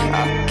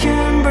 I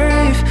can't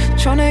breathe.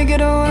 Tryna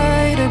get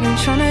away, they've been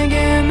tryna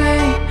get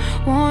me.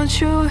 Want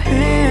you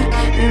here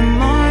in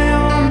my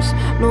arms,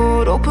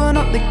 Lord, open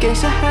up the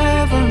gates of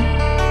heaven.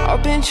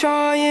 I've been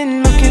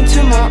trying, look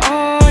into my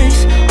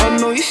eyes, I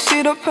know you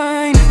see the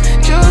pain.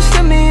 Just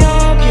let me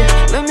up,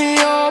 yeah, let me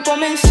up,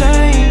 I'm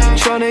insane.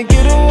 Tryna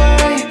get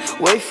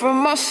away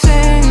from my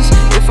sins.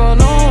 If I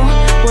know,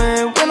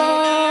 when will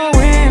I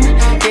win?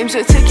 Games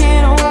are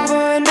taking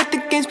over, let the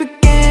games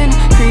begin.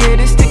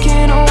 Creators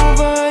taking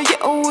over, yeah,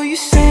 oh, will you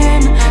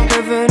sin?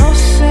 Heaven or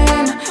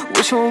sin,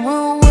 which one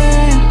will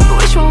win?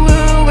 Which one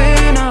will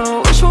win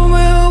now? Which one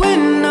will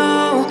win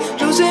now?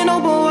 Losing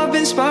all, but I've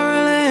been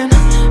spiraling.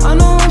 I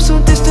know I'm so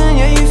distant,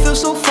 yeah, you feel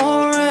so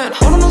foreign.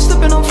 Hold on, I'm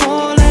slipping, I'm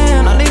falling.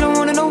 I need a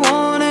warning, a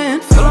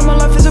warning. Feel like my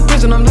life is a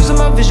prison, I'm losing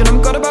my vision,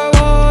 I'm guarded by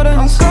wardens.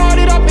 I'm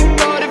guarded, I've been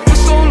guarded for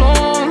so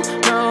long.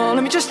 Now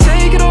let me just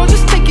take it all,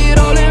 just take it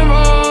all and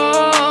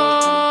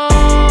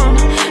run.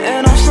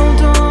 And I'm so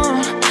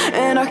done,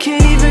 and I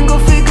can't even go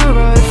figure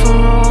out if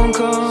I'm wrong.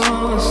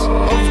 Cause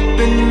I've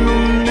been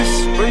on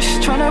this race,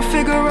 tryna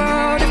figure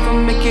out if I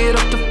make it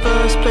up the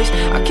first place.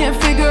 I can't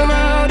figure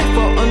out if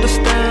I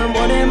understand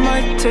what it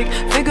might take.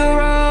 Figure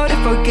out if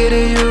I get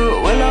at you,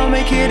 well I'll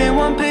make it in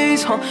one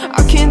piece, huh?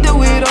 I can't deal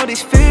with all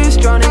these fears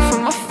drowning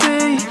from my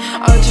feet.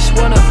 I just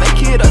wanna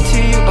make it up to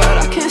you, but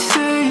I can't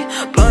see.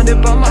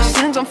 Blinded by my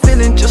sins, I'm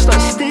feeling just like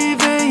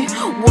Stevie.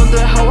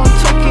 Wonder how I'm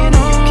talking,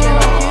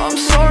 oh, I'm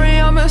sorry,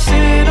 I'm a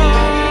sinner,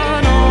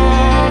 no,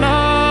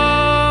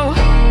 no.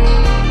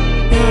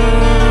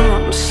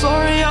 Yeah, I'm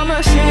sorry, I'm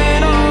a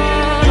sinner,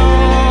 no,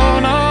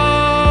 no.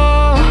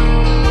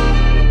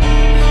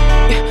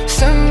 Yeah,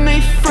 set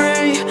me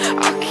free,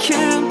 I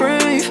can't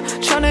breathe.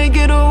 Tryna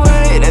get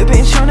away, they've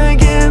been tryna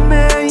get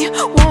me.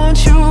 Want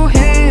you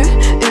here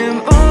in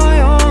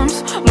my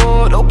arms,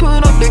 Lord,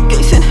 open up the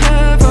gates in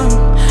heaven.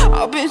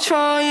 I've been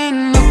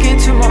trying, look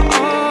into my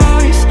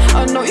eyes,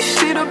 I know you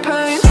see the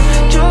pain.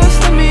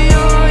 Just let me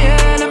up,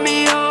 yeah, let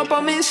me up,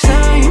 I'm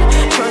insane.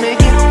 Tryna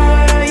get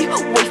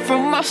away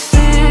from my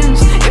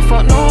sins. If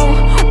I know,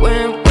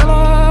 when will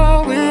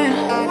I win?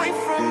 Away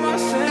from my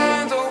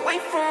sins, away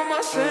from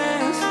my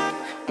sins.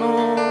 No,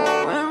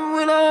 when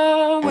will I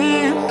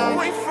win?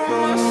 Away from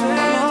my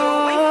sins,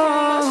 away from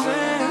my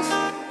sins.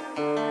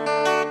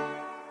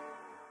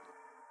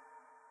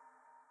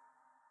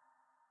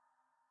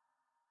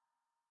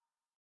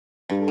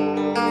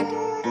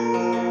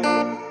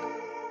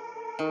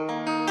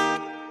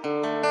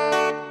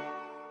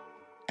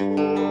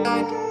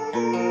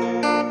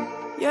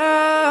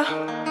 Yeah.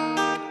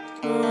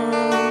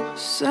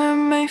 Set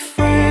me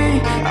free,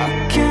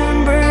 I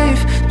can't breathe.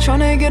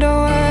 Tryna get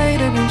away,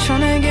 they've been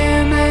tryna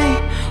get me.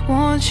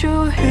 Want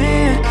you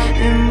here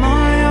in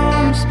my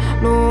arms,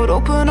 Lord,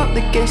 open up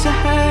the gates of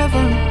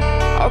heaven.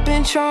 I've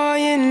been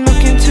trying,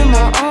 look into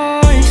my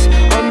eyes,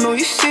 I know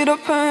you see the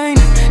pain.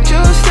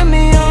 Just let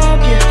me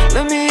up, yeah,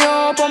 let me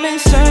up, I'm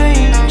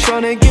insane.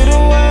 Tryna get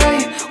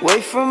away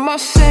from my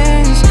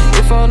sins.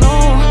 If I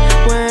know,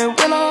 when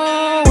will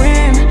I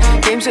win?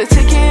 Games are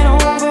taking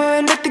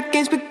over, let the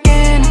games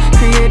begin.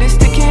 Creators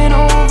taking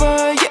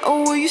over, yeah,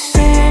 oh, will you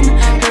sin?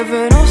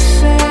 Heaven or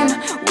sin,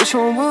 which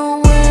one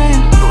will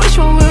win? Which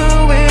one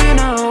will win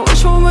now?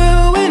 Which one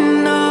will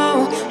win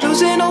now?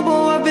 Losing all,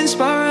 but I've been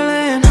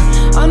spiraling.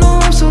 I know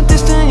I'm so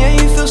distant, yeah,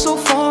 you feel so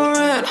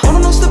foreign. Hold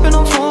on, I'm slipping,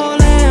 I'm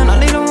falling. I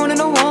need a warning,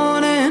 a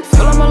warning.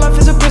 Feel like my life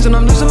is a prison,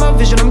 I'm losing my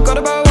vision, I'm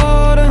guarded by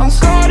wardens. I'm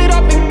guarded,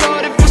 I've been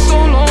guarded for so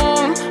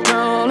long.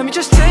 Now let me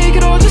just take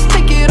it all, just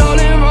take it all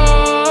and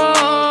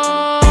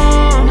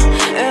run.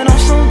 And I'm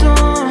so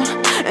done,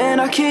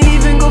 and I can't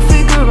even go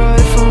figure out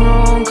if I'm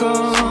wrong.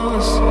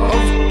 Cause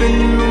I've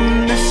been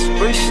on this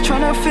race,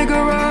 tryna figure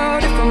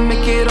out if I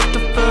make it up the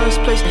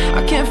first place.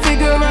 I can't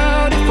figure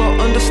out if I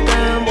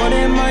understand what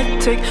it might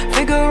take.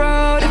 Figure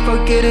out if I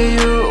get at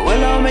you,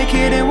 well I'll make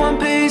it in one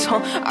piece,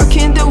 huh? I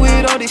can't deal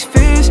with all these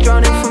fears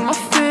drowning from my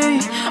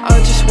feet. I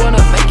just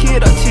wanna make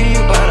it up to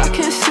you, but I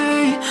can't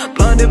see.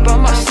 Blinded by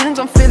my sins,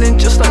 I'm feeling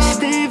just like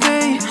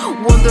Stevie.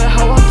 Wonder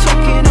how I'm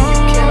talking,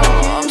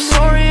 oh, I'm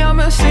sorry, I'm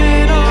a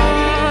sinner,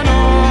 no,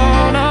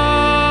 no.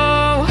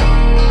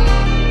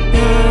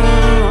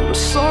 Yeah, I'm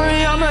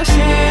sorry, I'm a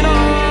sinner,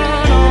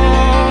 no,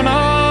 no.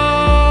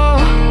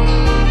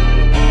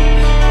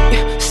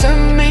 Yeah, set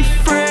me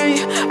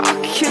free, I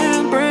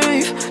can't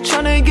breathe.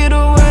 Tryna get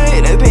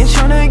away, they've been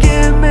tryna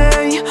get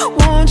me.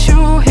 Want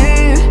you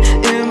here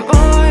in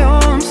my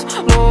arms,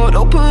 Lord,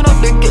 open up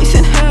the gates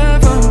in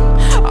heaven.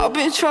 I've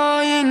been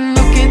trying,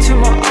 look into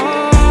my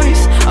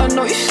eyes, I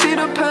know you see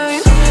the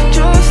pain.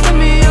 Just let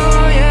me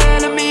up, yeah,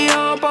 let me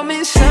up, I'm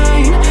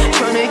insane.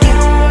 Tryna get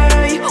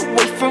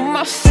away from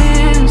my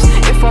sins.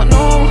 If I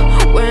know,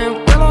 when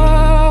will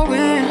I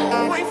win?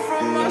 Away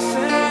from my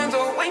sins,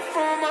 away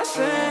from my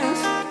sins.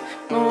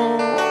 No,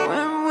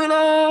 when will I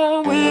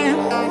win?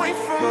 Away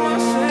from my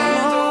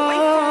sins, away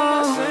from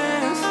my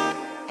sins.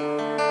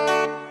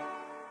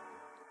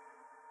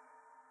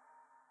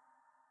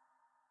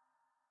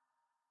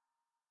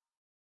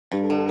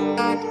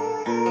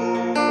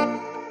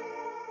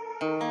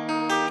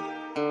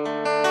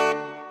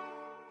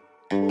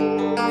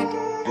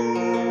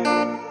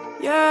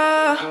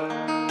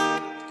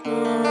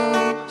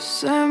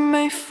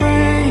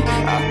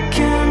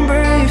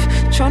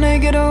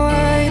 get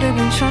away, they've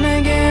been trying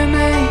to get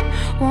me.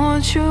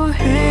 Want you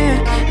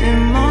here in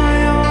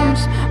my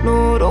arms,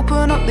 Lord,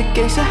 open up the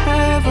gates of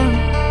heaven.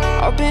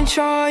 I've been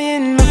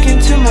trying, look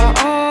into my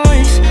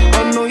eyes,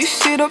 I know you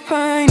see the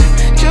pain.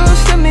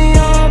 Just let me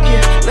up,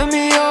 yeah, let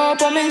me up,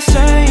 I'm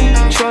insane.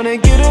 Trying to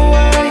get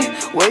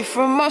away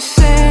from my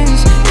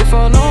sins. If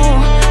I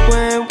know,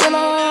 when will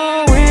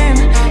I win?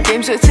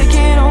 Games are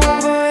taking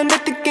over,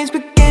 let the games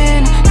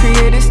begin.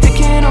 Creators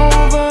taking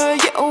over,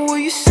 yeah, oh, will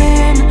you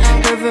sin?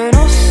 Heaven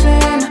or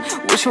sin,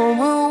 which one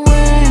will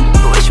win?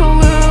 Which one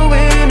will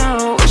win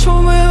now? Which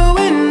one will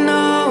win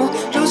now?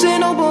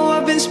 Losing hope, oh,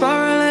 I've been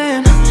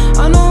spiraling.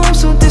 I know I'm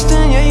so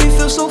distant, yeah, you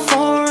feel so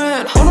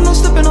foreign. Hold on, I'm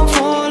slipping, I'm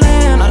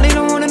falling. I need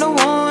a warning, a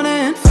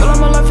warning. Feel like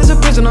my life is a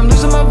prison, I'm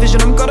losing my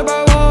vision, I'm guarded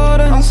by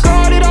water. I'm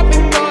guarded, I've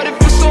been guarded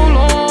for so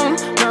long.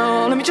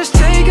 Now let me just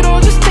take it all,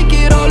 just take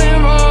it all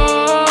and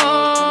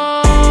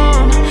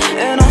run.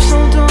 And I'm so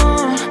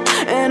done,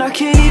 and I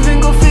can't even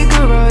go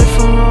figure out if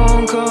I'm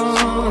wrong.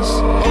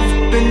 Cause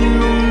I've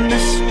been on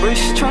this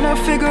race, trying to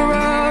figure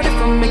out if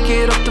I make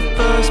it up the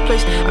first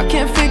place. I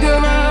can't figure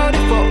out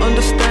if I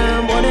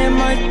understand what it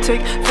might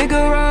take. Figure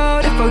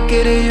out if I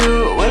get at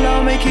you, will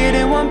I make it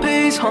in one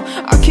piece, huh?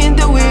 I can't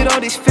deal with all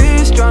these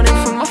fears drowning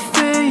from my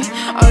feet.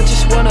 I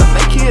just wanna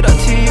make it up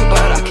to you,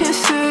 but I can't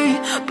see.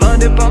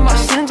 Blinded by my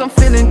sins, I'm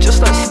feeling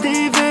just like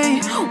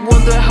Stevie.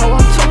 Wonder how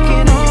I'm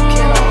talking and you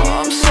can't.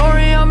 Oh, I'm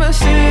sorry, I'm a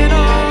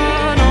sinner.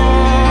 No,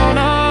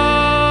 no.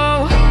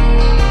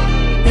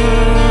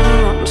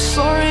 Yeah, I'm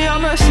sorry,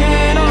 I'm a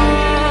sinner.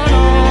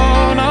 No,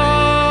 no.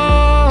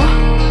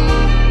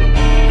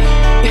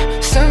 Yeah,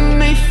 set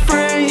me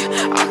free,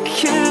 I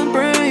can't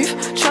breathe.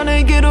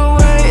 Tryna get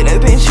away,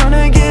 they've been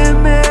tryna get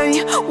me.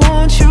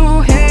 Want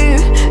you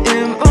here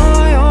in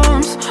my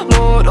arms,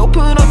 Lord,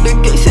 open up the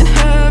gates in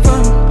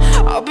heaven.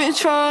 I've been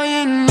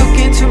trying, look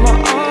into my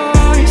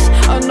eyes,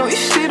 I know you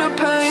see the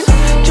pain.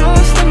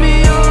 Just let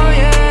me up,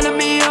 yeah, let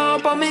me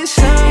up, I'm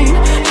insane.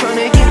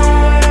 Tryna get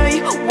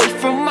away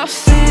from my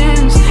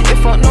sins.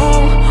 If I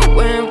know,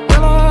 when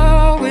will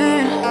I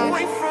win?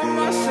 Away from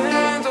my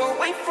sins,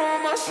 away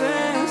from my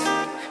sins.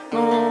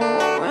 No,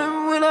 when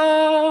will I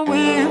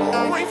win?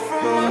 Away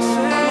from my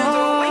sins,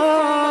 away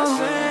from my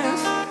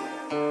sins.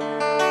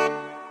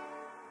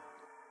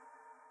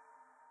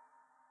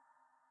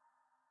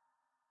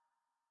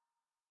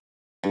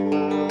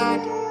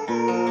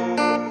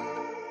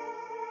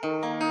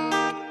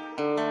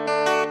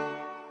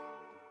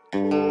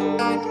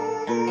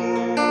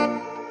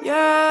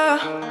 Yeah,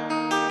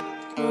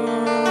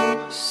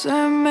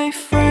 set me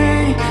free,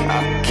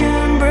 I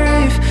can't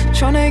breathe.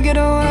 Tryna get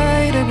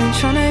away, they've been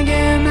tryna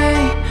get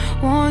me.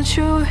 Want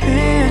you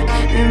here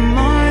in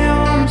my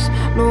arms,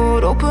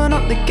 Lord, open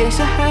up the gates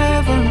of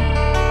heaven.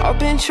 I've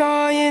been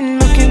trying,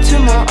 look into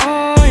my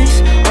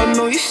eyes, I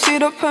know you see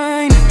the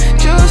pain.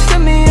 Just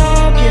let me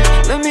up,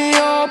 yeah, let me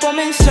up, I'm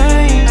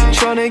insane.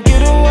 Tryna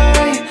get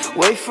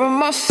away from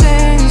my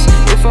sins.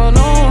 If I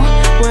know,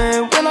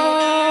 when will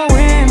I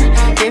win?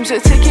 Games are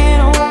taking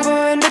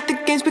over, let the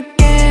games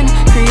begin.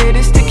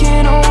 Creators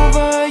taking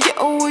over, yeah,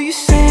 oh, will you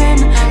sin?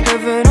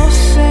 Heaven or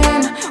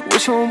sin,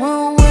 which one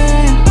will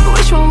win?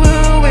 Which one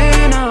will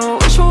win now?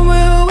 Which one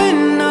will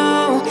win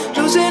now?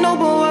 Losing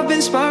hope, oh, I've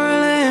been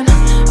spiraling.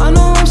 I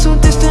know I'm so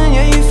distant,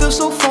 yeah, you feel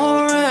so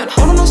foreign.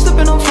 Hold on, I'm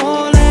slipping, I'm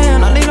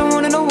falling. I need a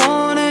warning, a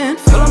warning.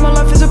 Feel like my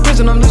life is a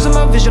prison, I'm losing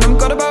my vision, I'm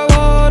guarded by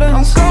water.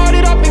 I'm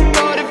guarded, I've been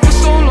guarded for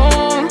so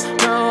long.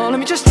 Now let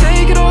me just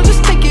take it all,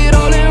 just take it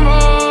all and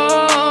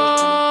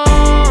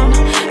run.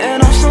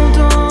 And I'm so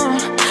done,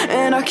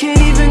 and I can't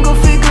even go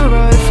figure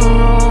out if I'm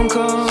wrong.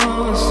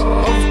 Cause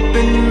I've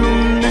been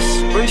on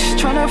this race,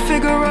 trying to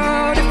figure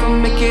out if I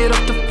make it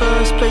up the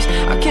first place.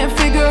 I can't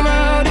figure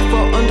out if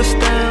I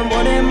understand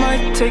what it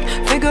might take.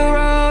 Figure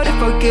out if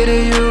I get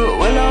at you,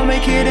 will I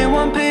make it in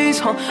one piece,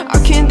 huh? I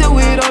can't deal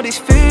with all these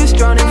fears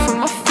drowning from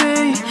my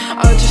feet.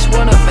 I just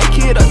wanna make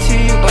it up to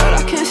you, but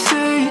I can't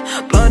see.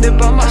 Blinded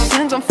by my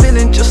sins, I'm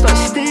feeling just like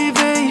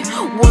Stevie.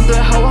 Wonder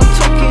how I'm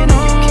talking and you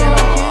can't.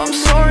 Oh, I'm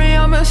sorry,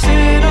 I'm a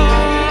sinner.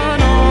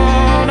 No,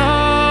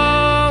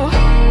 no.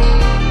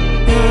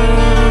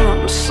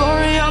 Yeah, I'm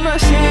sorry, I'm a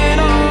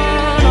sinner.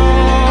 No,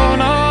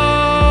 no.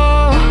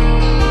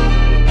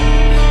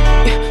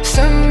 Yeah,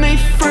 set me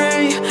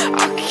free, I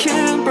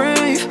can't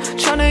breathe.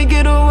 Tryna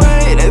get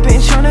away, they've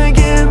been tryna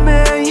get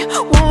me.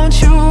 Want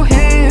you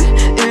here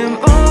in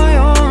my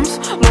arms,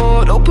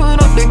 Lord, open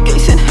up the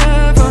gates in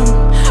heaven.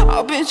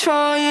 I've been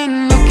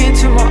trying, look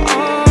into my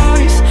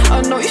eyes,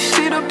 I know you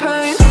see the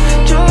pain.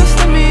 Just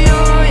let me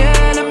up,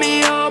 yeah, let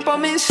me up,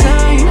 I'm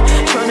insane.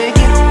 Tryna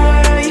get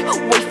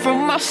away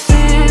from my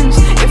sins.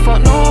 If I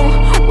know,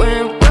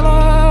 when will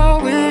I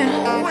win?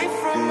 Away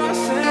from my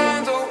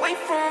sins, away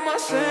from my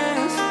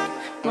sins.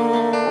 No,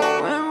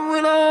 when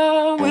will I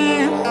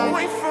win?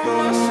 Away from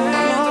my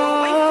sins,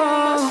 away from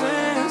my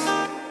sins.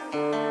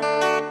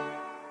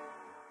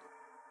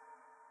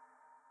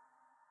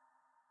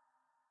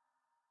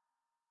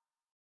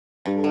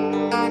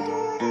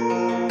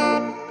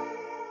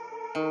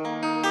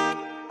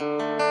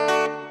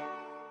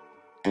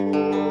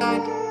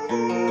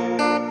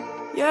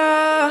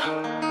 Yeah,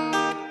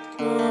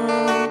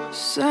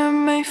 set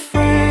me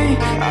free.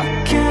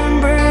 I can't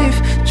breathe,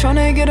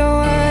 tryna get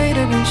away.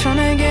 They've been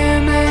tryna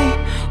get me.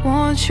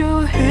 Want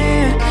you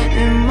here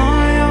in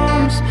my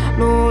arms,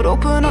 Lord,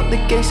 open up the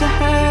gates of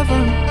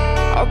heaven.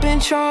 I've been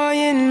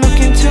trying, look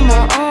into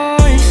my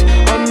eyes.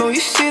 I know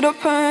you see the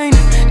pain.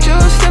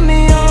 Just let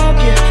me up,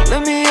 yeah,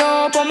 let me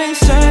up. I'm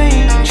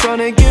insane,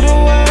 tryna get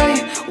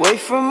away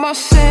from my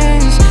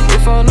sins.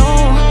 If I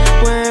know,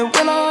 when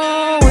will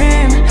I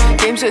win?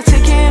 Games are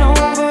taking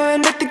over,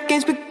 let the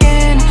games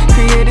begin.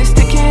 Creators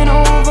taking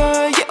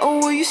over, yeah, oh,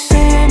 will you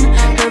sin?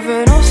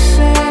 Heaven or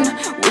sin,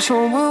 which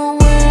one will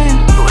win?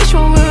 Which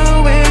one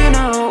will win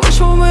now? Which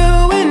one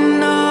will win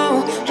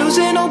now?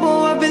 Losing all,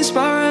 but I've been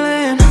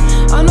spiraling.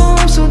 I know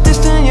I'm so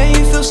distant, yeah,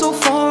 you feel so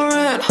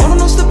foreign. Hold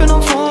on, I'm slipping,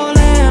 I'm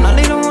falling. I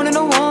need a warning,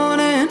 a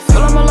warning.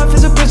 Feel like my life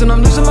is a prison,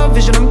 I'm losing my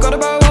vision, I'm guarded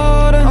by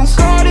waters. I'm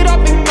guarded,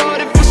 I've been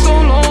guarded for so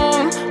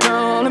long.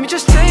 Now let me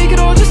just take it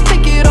all, just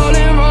take it all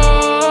and run.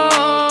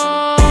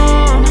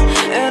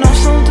 And I'm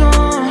so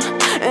done,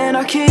 and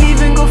I can't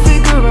even go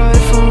figure out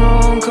if I'm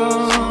wrong.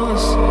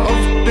 Cause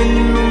I've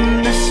been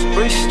on this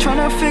race, trying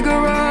to figure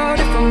out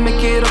if I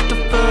make it up the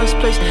first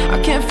place. I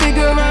can't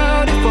figure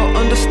out if I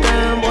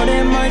understand what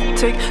it might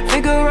take.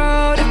 Figure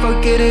out if I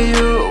get at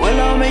you, will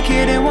I make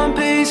it in one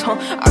piece, huh?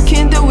 I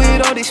can't deal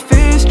with all these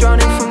fears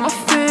drowning from my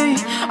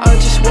feet. I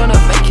just wanna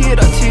make it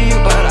up to you,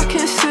 but I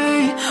can't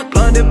see.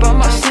 Blinded by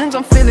my sins,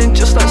 I'm feeling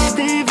just like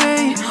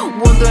Stevie.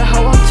 Wonder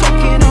how I'm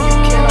talking,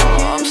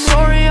 oh, I'm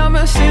sorry, I'm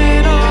a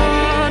sinner,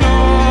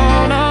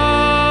 no,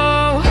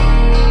 no.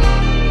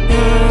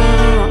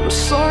 Yeah, I'm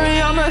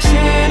sorry, I'm a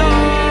sinner,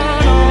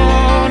 no,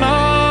 no.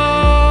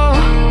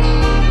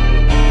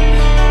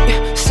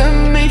 Yeah, set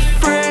me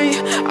free,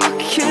 I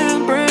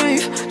can't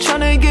breathe,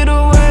 tryna get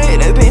away,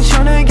 they've been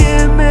tryna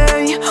get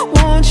me.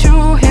 Want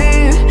you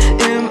here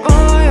in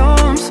my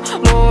arms,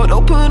 Lord,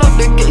 open up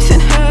the gates in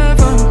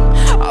heaven.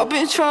 I've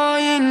been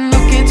trying,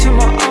 look into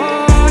my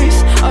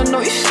eyes. I know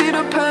you see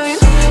the pain.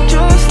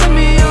 Just let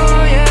me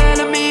up, yeah,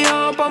 let me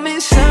up. I'm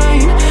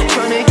insane,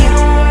 trying to get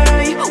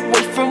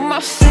away from my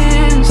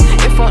sins.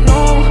 If I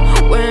know,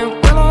 when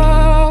will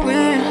I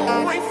win?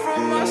 Away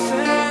from my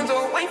sins,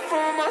 away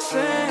from my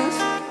sins.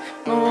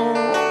 No,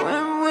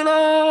 when will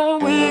I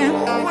win?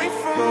 Away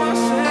from my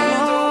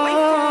sins, away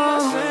from my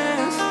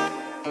sins.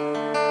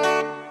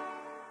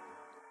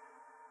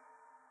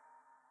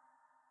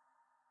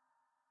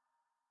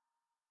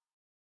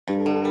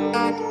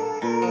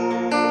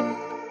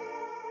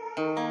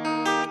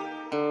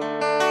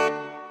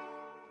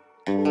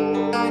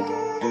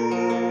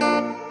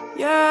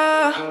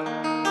 Yeah,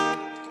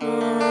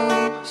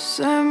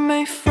 set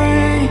me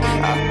free.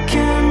 I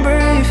can't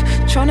breathe,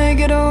 tryna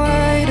get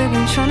away. They've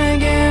been tryna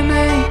get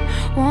me.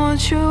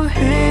 Want you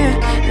here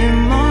in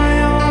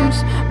my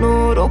arms,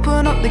 Lord,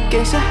 open up the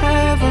gates of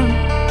heaven.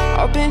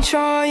 I've been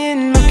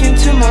trying, look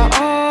into my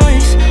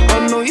eyes.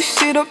 I know you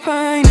see the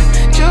pain.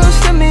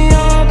 Just let me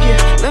up,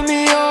 yeah, let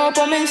me up.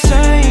 I'm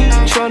insane,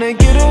 tryna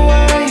get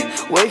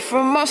away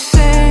from my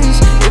sins.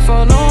 If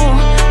I know,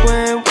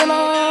 when will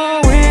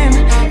I win?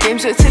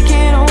 Games are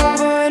taking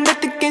over,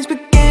 let the games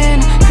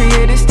begin.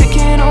 Creators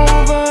taking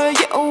over,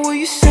 yeah, oh, will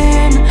you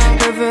sin?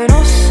 Heaven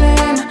or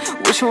sin,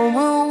 which one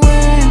will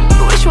win?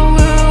 Which one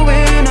will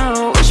win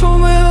now? Which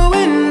one will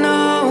win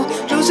now?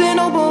 Losing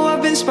all, but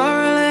I've been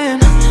spiraling.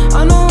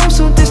 I know I'm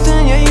so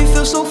distant, yeah, you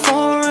feel so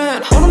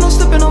foreign. Hold on, I'm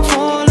slipping, I'm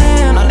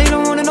falling. I need a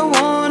warning, a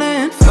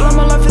warning. Feel like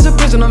my life is a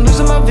prison, I'm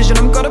losing my vision,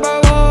 I'm guarded by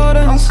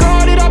waters. I'm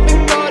guarded, I've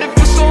been guarded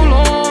for so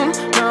long.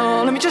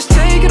 Now let me just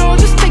take it all,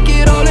 just take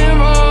it all and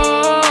run.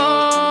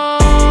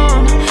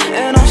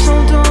 And I'm so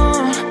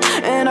done,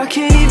 and I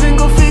can't even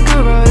go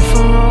figure out if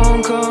I'm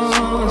wrong.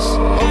 Cause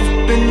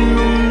I've been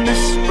on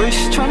this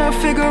race, trying to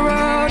figure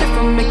out if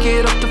I make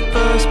it up the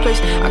first place.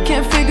 I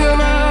can't figure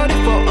out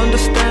if I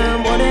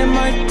understand what it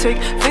might take.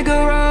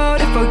 Figure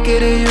out if I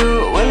get at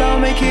you, will I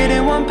make it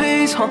in one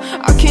piece, huh?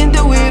 I can't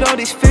deal with all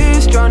these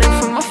fears drowning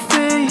from my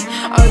feet.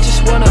 I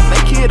just wanna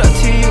make it up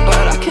to you,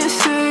 but I can't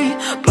see.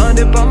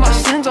 Blinded by my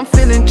sins, I'm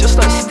feeling just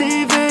like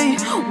Stevie.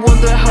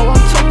 Wonder how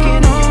I'm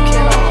talking,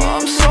 oh,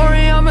 I'm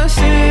sorry, I'm a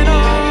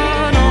sinner,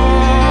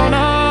 no,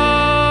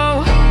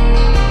 no.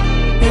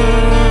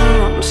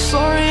 Yeah, I'm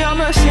sorry,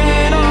 I'm a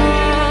sinner,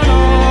 no,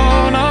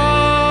 no.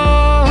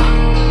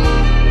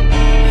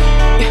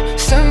 Yeah,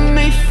 set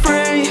me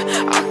free,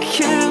 I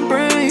can't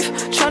breathe,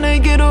 tryna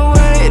get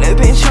away, they've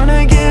been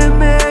tryna get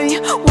me.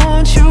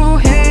 Want you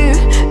here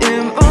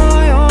in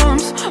my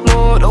arms,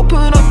 Lord,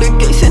 open up the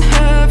gates in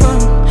heaven.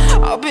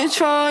 I've been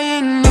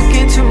trying, look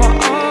into my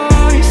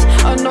eyes.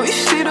 I know you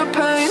see the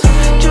pain.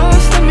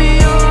 Just let me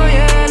up,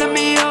 yeah, let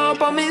me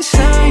up. I'm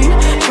insane,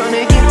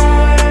 tryna get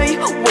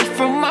away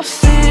from my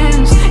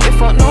sins.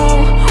 If I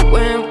know,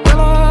 when will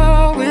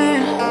I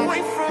win?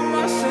 Away from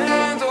my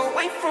sins,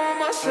 away from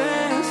my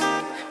sins.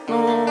 No,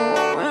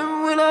 when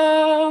will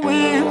I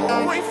win?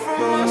 Away from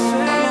my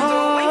sins,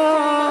 away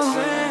from my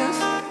sins.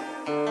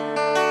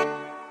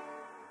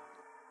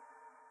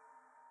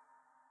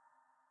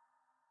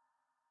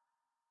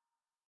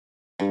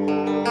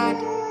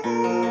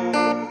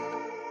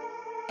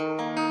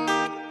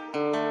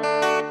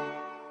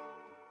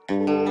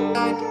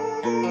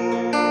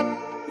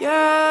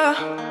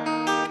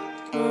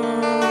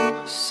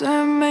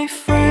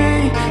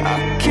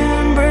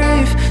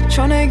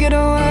 to get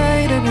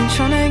away, they've been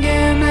trying to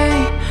get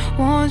me.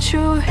 Want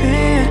you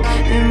here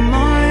in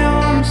my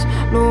arms,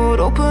 Lord,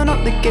 open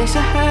up the gates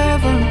of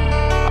heaven.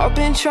 I've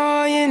been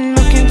trying,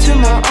 look into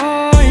my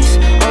eyes,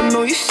 I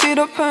know you see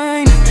the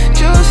pain.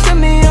 Just let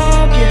me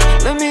up, yeah,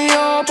 let me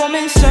up, I'm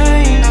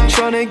insane.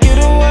 Trying to get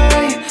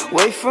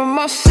away from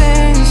my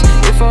sins.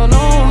 If I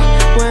know,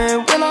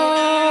 when will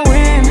I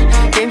win?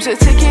 Games are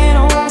taking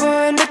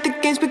over, let the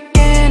games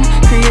begin.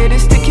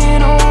 Creators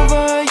taking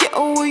over, yeah,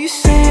 oh will you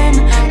sin?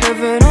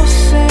 Heaven or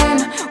sin,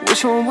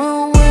 which one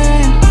will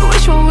win?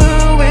 Which one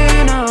will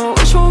win now?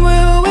 Which one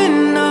will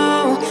win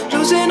now?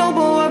 Losing hope,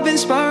 oh I've been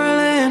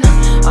spiraling.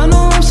 I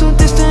know I'm so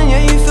distant,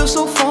 yeah you feel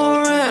so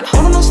foreign.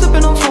 Hold on, I'm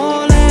slipping, I'm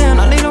falling.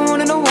 I need a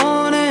warning, a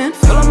warning.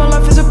 Feel like my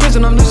life is a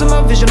prison, I'm losing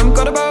my vision, I'm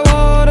guarded by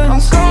water. I'm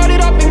guarded,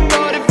 I've been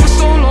guarded for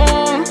so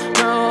long.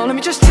 Now let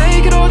me just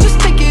take it all, just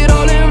take it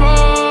all and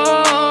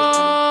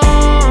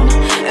run.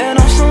 And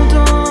I'm so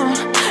done,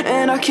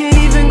 and I can't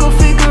even go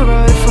figure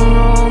out if I'm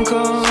wrong.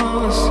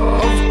 Cause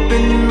I've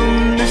been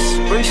on this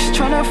race,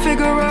 trying to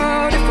figure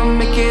out if I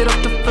make it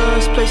up the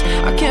first place.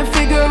 I can't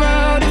figure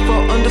out if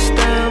I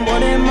understand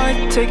what it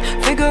might take.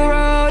 Figure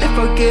out if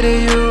I get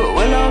at you,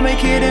 will I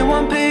make it in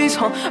one piece,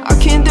 huh? I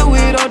can't deal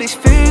with all these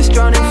fears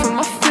drowning from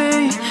my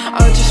feet.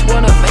 I just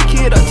wanna make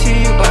it up to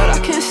you, but I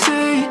can't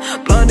see.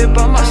 Blinded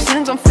by my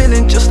sins, I'm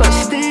feeling just like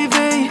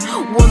Stevie.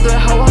 Wonder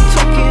how I'm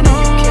talking,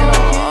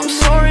 oh, I'm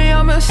sorry,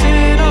 I'm a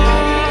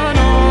sinner,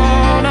 no,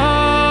 no.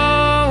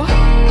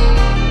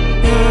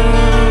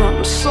 Yeah,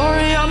 I'm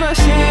sorry, I'm a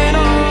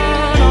sinner,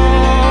 no,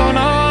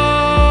 no.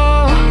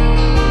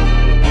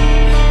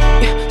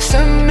 Yeah,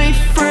 set me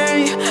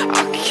free,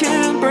 I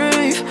can't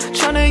breathe.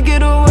 Tryna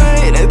get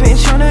away, they've been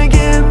tryna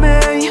get me.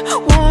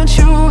 Want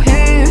you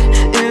here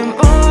in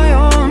my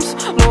arms,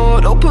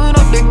 Lord, open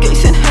up the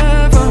gates in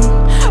heaven.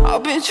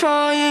 I've been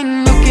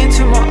trying, look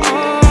into my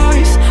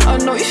eyes, I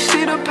know you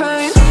see the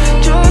pain.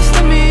 Just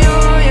let me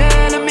up,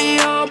 yeah, let me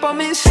up,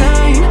 I'm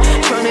insane.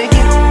 Tryna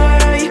get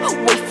away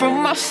from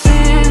my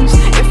sins.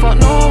 If I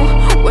know,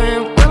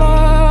 when will I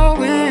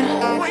win?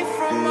 Away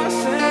from my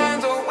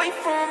sins, away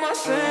from my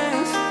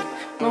sins.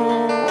 No,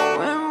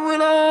 when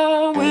will I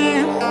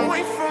win?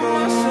 Away from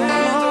my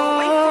sins,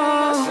 away from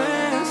my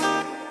sins.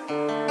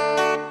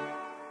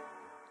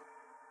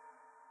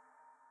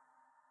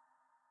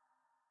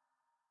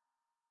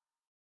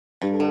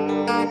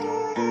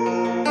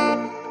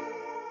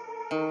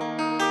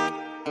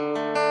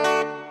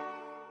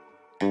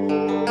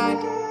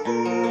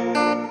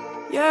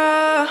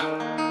 Yeah,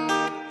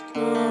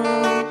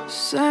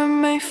 set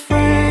me free, I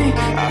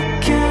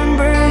can't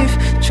breathe.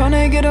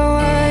 Tryna get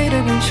away,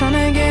 they've been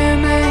tryna get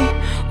me.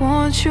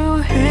 Want you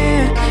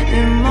here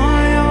in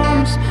my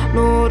arms,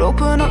 Lord,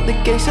 open up the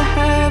gates of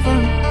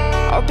heaven.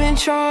 I've been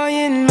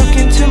trying, look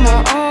into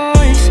my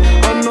eyes,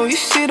 I know you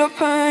see the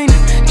pain.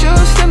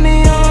 Just let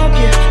me up,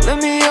 yeah, let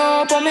me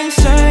up, I'm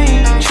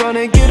insane.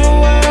 Tryna get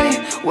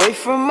away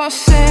from my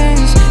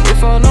sins.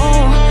 If I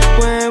know,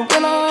 when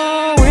will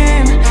I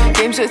win?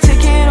 Games are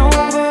taking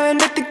over,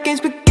 let the games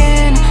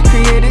begin.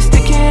 Creators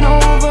taking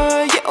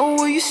over, yeah, oh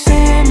will you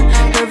sin?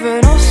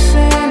 Heaven or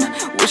sin,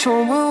 which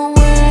one will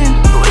win?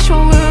 Which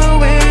one will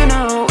win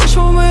now? Which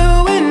one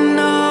will win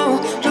now?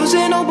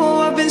 Losing hope,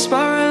 oh I've been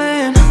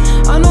spiraling.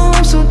 I know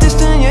I'm so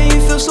distant, yeah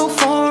you feel so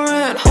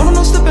foreign. Hold on,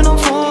 I'm slipping, I'm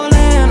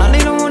falling. I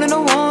need a warning, a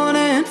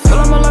warning. Feel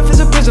like my life is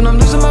a prison, I'm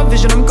losing my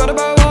vision, I'm guarded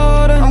by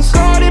water. I'm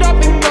guarded, I've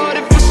been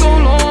guarded for so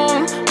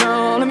long.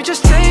 Now let me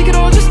just take it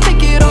all, just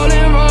take it all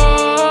and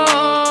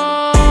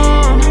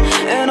run.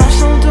 And I'm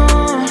so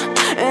done,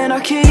 and I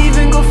can't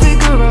even go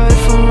figure out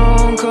if I'm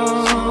wrong.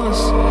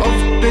 Cause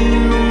I've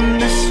been on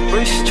this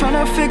race, trying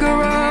to figure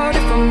out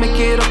if I make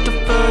it up the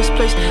first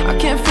place. I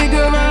can't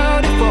figure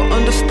out if I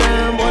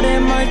understand what it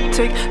might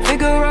take.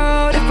 Figure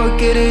out if I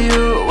get at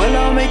you, will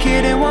I make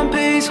it in one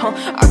piece, huh?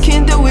 I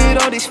can't deal with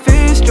all these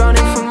fears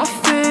drowning from my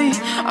feet.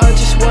 I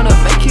just wanna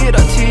make it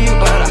up to you,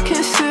 but I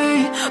can't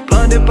see.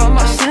 Blinded by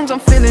my sins, I'm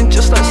feeling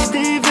just like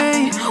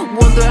Stevie.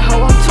 Wonder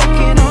how I'm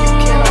talking,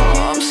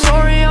 oh, I'm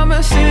sorry, I'm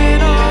a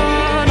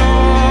sinner, no,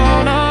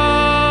 no.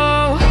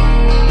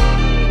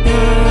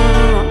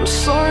 Yeah, I'm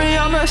sorry,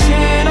 I'm a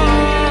sinner,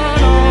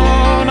 no,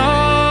 no.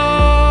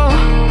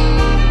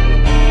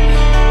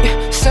 Yeah,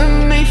 set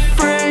me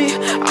free,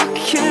 I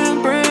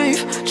can't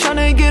breathe.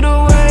 Tryna get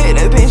away,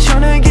 they've been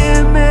tryna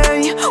get me.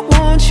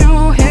 Want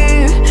you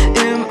here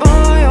in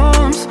my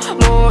arms,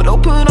 Lord,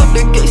 open up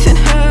the gates in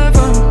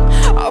heaven.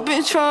 I've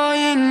been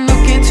trying,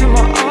 look into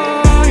my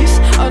eyes,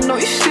 I know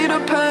you see the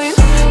pain.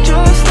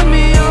 Just let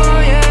me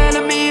up, yeah,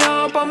 let me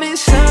up, I'm insane.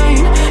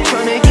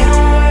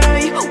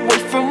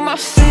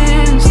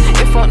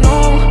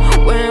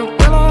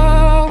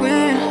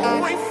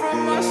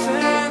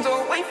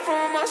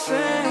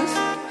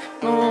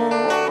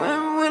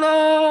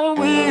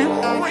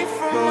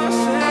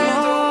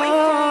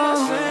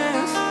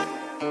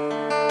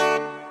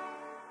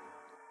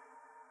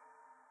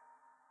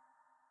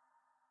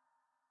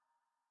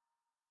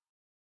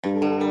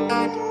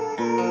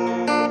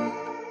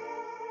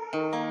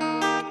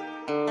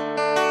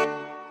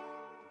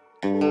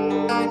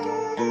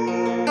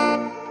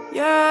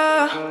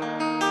 Yeah.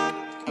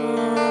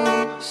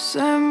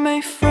 Set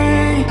me free,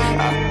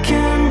 I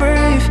can't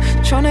breathe.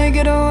 Tryna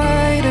get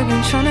away, they've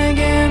been tryna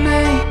get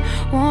me.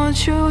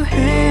 Want you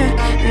here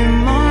in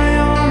my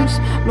arms,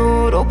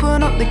 Lord,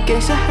 open up the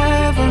gates of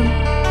heaven.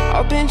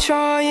 I've been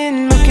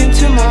trying, look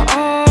into my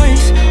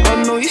eyes,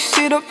 I know you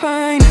see the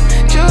pain.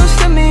 Just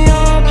let me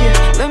up,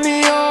 yeah, let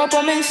me up,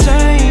 I'm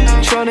insane.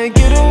 Tryna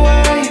get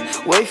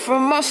away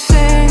from my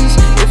sins.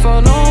 If I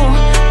know,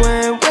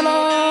 when will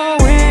I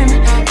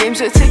win?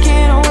 Games are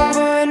taking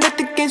over, let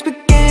the games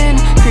begin.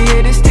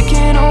 Creators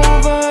taking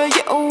over,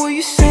 yeah, oh, will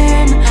you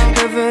sin?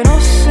 Heaven or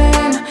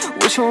sin,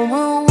 which one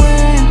will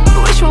win?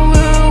 Which one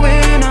will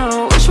win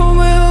now? Which one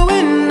will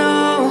win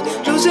now?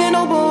 Losing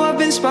hope, oh, I've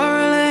been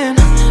spiraling.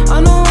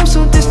 I know I'm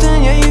so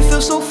distant, yeah, you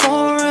feel so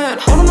foreign.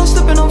 Hold on, I'm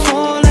slipping, I'm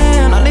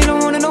falling. I need a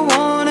warning, a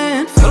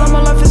warning. Feel like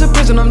my life is a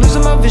prison, I'm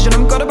losing my vision,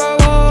 I'm guarded by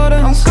water.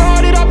 I'm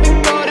guarded, I've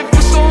been guarded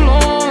for so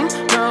long.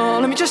 Now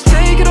let me just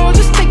take it all,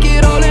 just take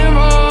it all and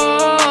run.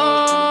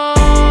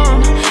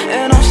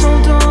 And I'm so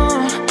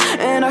done,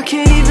 and I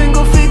can't even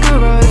go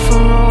figure out if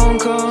I'm wrong.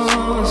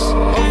 Cause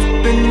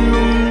I've been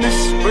on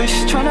this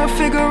race, trying to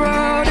figure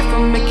out if I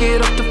make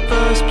it up the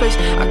first place.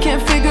 I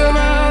can't figure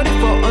out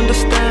if I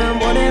understand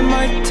what it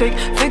might take.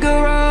 Figure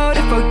out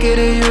if I get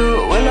at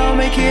you, will I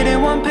make it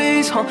in one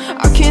piece, huh?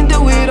 I can't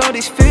deal with all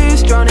these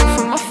fears drowning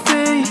from my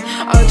feet.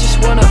 I just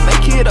wanna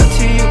make it up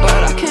to you,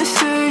 but I can't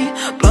see.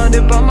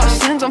 Blinded by my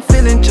sins, I'm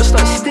feeling just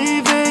like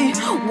Stevie.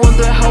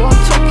 Wonder how I'm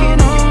talking,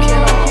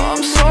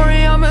 I'm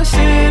sorry, I'm a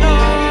sinner,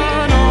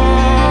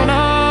 no,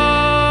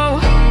 no.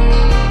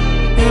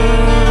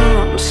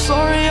 Yeah, I'm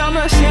sorry, I'm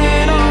a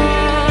sinner,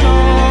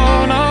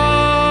 no, no.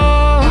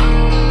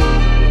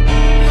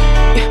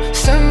 Yeah,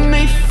 set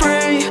me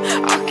free,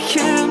 I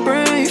can't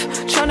breathe.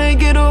 Tryna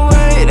get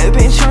away, they've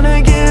been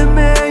tryna get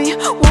me.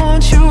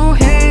 Want you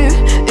here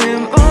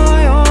in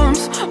my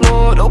arms,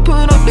 Lord,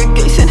 open up the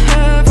gates in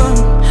heaven.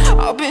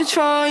 I've been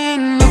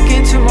trying, look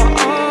into my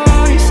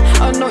eyes,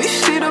 I know you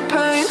see the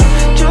pain.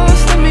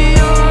 Just let me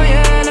up,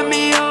 yeah, let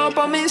me up,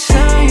 I'm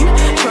insane.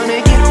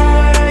 Tryna get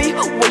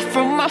away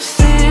from my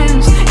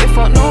sins. If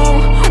I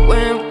know,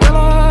 when will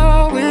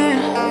I win?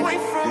 Away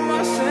from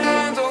my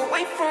sins,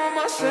 away from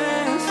my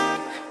sins.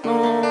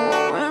 No,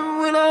 when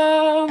will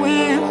I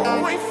win?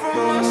 Away from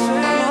my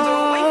sins,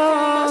 away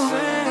from my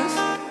sins.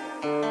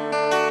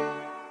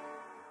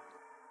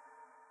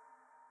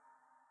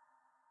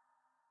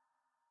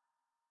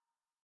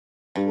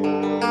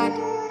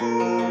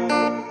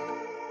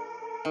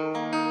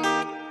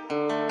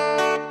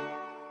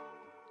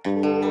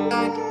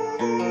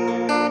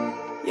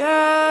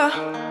 Yeah.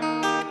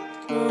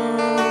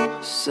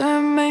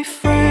 Set me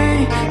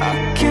free,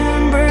 I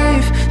can't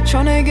breathe.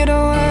 Tryna get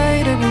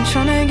away, they've been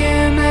tryna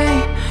get me.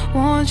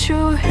 Want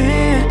you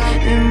here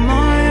in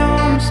my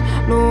arms,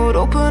 Lord,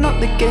 open up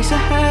the gates of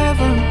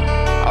heaven.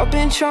 I've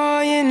been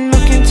trying,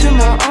 look into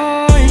my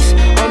eyes,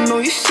 I know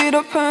you see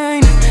the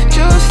pain.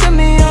 Just let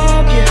me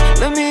up, yeah,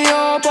 let me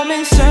up, I'm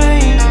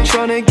insane.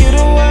 Tryna get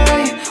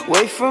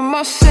away from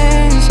my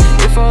sins.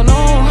 If I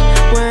know,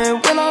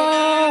 when will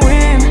I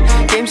win?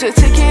 Games are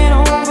taking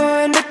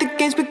over, let the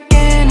games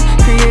begin.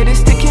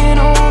 Creators taking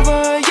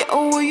over, yeah,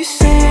 oh, will you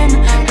sin?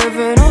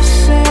 Heaven or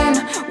sin,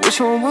 which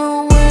one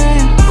will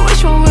win?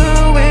 Which one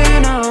will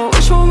win now?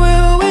 Which one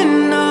will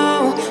win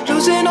now?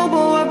 Losing hope,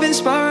 oh, I've been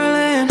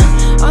spiraling.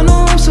 I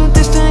know I'm so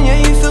distant, yeah,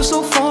 you feel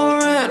so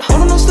foreign.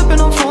 Hold on, I'm slipping,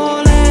 I'm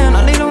falling.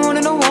 I need a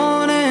warning, a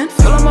warning.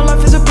 Feel like my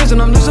life is a prison,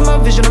 I'm losing my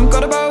vision, I'm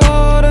guarded by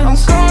water. I'm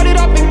guarded,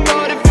 I've been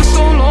guarded for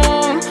so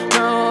long.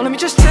 Now let me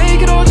just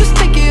take it all, just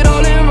take it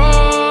all and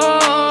run.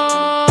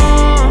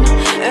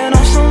 And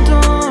I'm so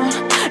done,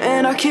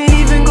 and I can't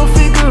even go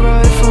figure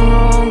out if I'm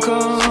wrong.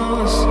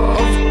 Cause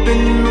I've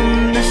been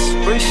on this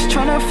race,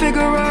 tryna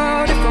figure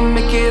out if I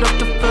make it up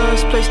the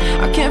first place.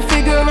 I can't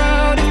figure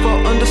out if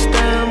I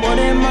understand what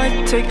it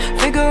might take.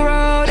 Figure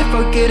out if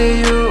I get at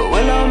you,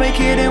 will I make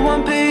it in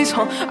one piece,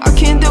 huh? I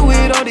can't deal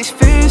with all these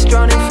fears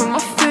drowning from my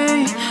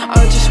feet.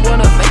 I just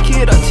wanna make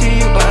it up to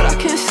you, but I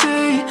can't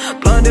see.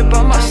 Blinded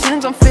by my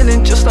sins, I'm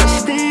feeling just like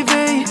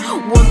Stevie.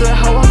 Wonder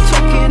how I'm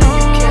talking,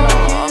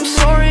 I'm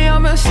sorry,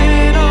 I'm a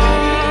sinner,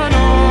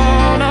 no,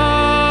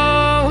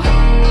 no.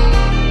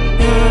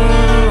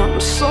 Yeah, I'm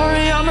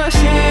sorry, I'm a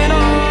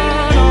sinner,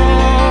 no,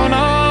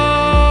 no.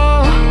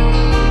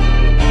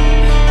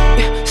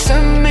 Yeah,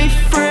 set me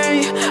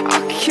free, I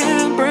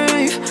can't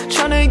breathe.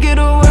 Tryna get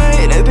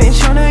away, they've been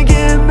tryna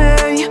get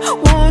me.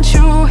 Want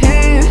you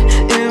here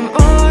in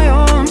my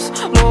arms,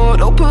 Lord,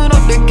 open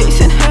up the gates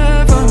in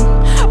heaven.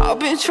 I've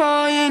been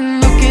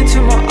trying, look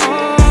into my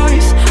eyes,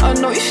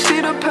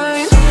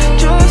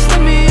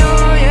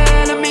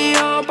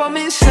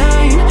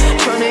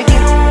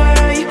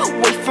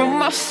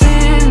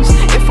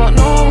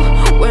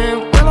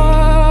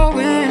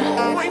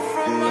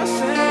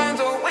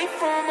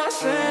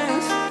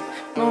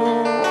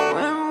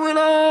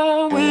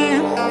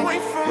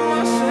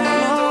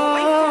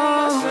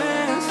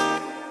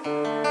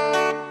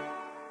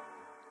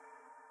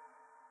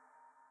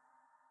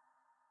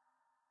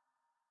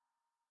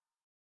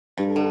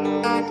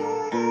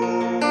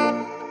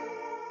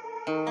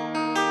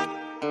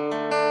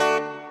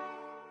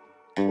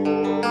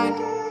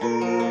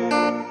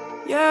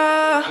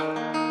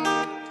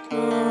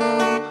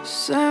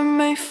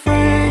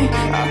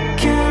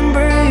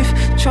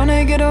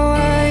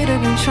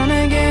 trying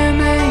to get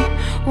me.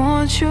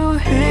 Want you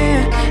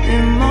here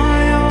in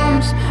my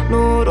arms,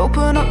 Lord,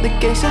 open up the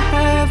gates of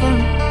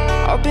heaven.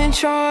 I've been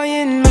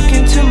trying, look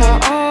into my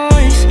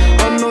eyes,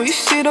 I know you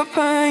see the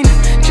pain.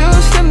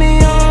 Just let me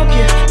up,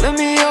 yeah, let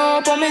me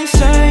up, I'm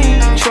insane.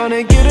 Trying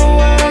to get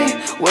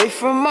away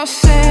from my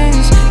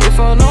sins. If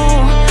I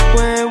know,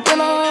 when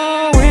will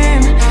I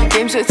win?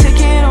 Games are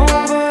taking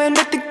over,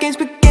 let the games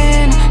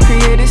begin.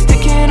 Creators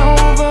taking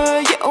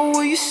over, yeah, oh,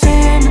 will you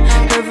sin?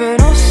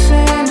 Heaven or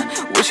sin,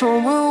 which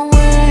one will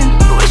win?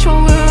 Which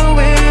one will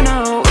win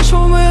now? Which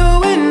one will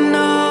win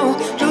now?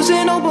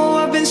 Losing hope, oh,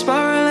 I've been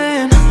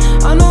spiraling.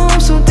 I know I'm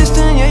so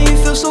distant, yeah, you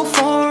feel so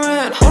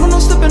foreign. Hold on,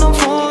 I'm slipping, I'm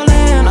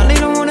falling. I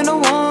need a warning, a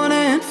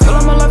warning. Feel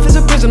like my life is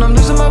a prison, I'm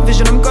losing my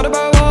vision, I'm guarded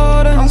by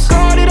water. I'm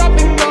guarded, I've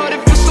been guarded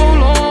for so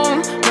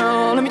long.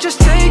 Now let me just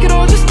take it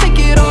all, just take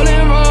it all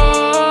and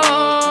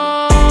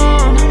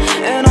run.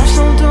 And I'm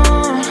so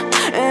done,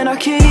 and I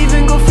can't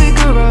even go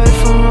figure out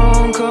if I'm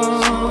wrong.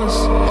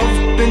 Cause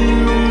I've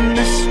been on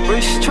this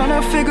race, trying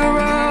to figure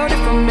out if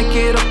I make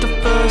it up the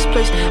first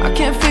place. I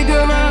can't figure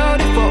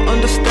out if I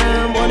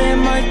understand what it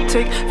might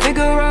take.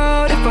 Figure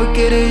out if I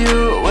get at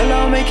you, well,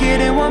 I'll make it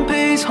in one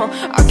piece, huh?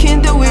 I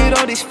can't deal with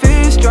all these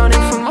fears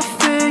drowning from my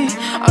feet.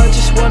 I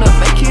just wanna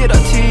make it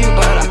up to you,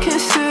 but I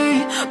can't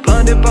see.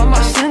 Blinded by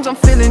my sins, I'm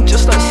feeling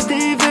just like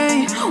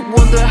Stevie.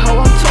 Wonder how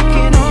I'm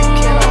talking,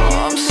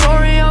 oh, I'm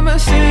sorry, I'm a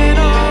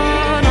sinner,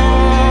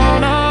 no,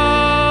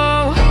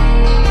 no.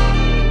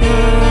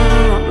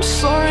 Yeah, I'm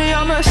sorry,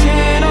 I'm a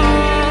sinner,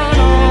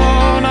 no,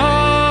 no.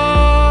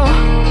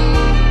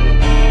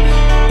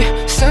 Yeah,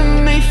 set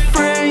me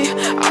free,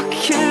 I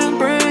can't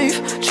breathe.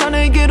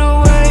 Tryna get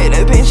away,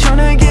 they've been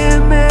tryna get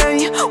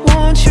me.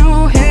 Want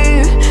you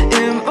here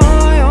in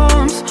my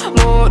arms,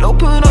 Lord,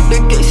 open up the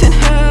gates in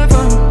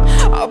heaven.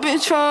 I've been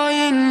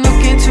trying,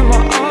 look into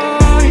my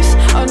eyes,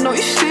 I know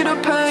you see the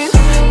pain.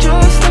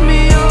 Just let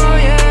me up,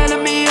 yeah,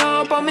 let me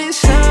up, I'm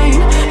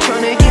insane.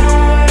 Tryna get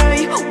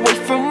away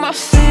from my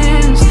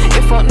sins.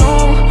 If I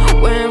know,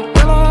 when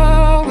will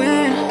I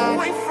win?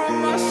 Away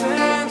from my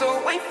sins,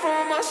 away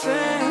from my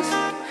sins.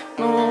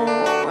 No,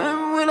 when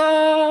will I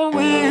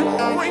win?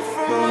 Away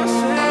from my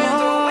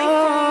sins, away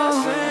from my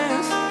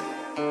sins.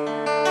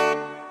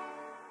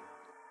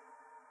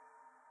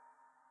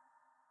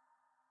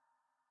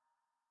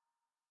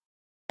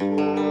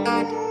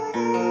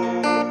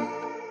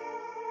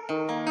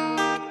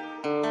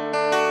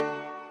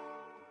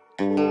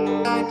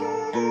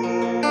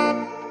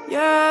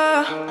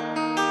 Yeah,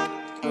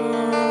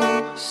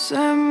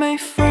 set me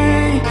free, I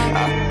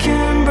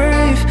can't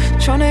breathe.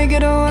 Tryna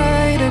get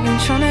away, they've been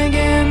tryna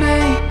get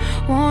me.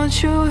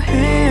 Want you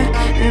here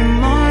in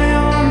my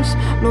arms,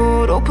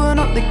 Lord, open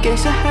up the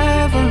gates of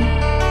heaven.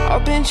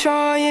 I've been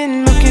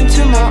trying, look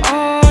into my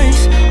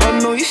eyes, I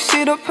know you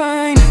see the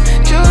pain.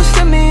 Just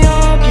let me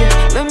up,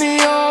 yeah, let me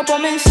up,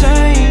 I'm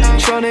insane.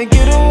 Tryna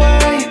get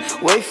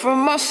away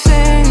from my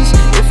sins.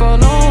 If I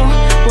know,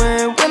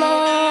 when will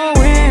I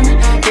win?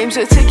 Games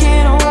are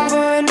taking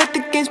over, let the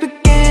games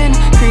begin.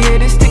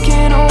 Creators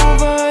taking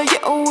over, yeah,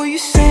 oh, will you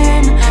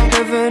sin?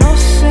 Heaven or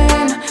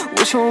sin,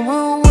 which one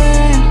will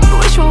win?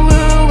 Which one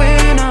will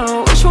win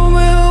now? Which one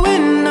will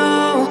win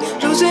now?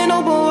 Losing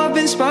hope, oh, I've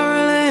been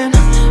spiraling.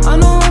 I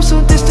know I'm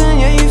so distant,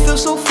 yeah, you feel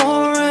so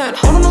foreign.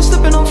 Hold on, I'm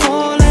slipping, I'm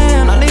falling.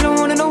 I need a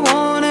warning, a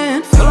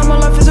warning. Feel like my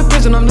life is a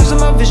prison, I'm losing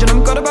my vision,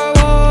 I'm guarded by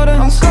water.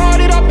 I'm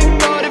guarded, I've been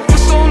guarded for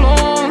so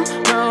long.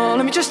 Now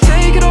let me just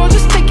take it all,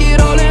 just take it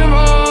all and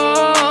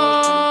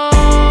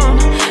run.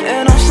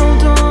 And I'm so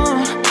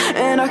done,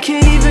 and I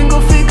can't even go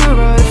figure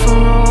out if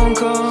I'm wrong.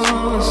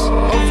 Cause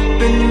I've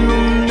been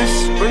on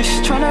this race,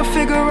 trying to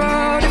figure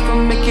out if I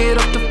make it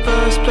up the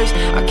first place.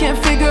 I can't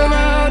figure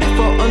out if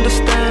I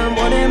understand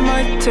what it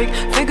might take.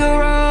 Figure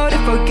out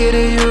if I get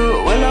at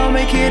you, well, I'll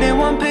make it in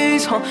one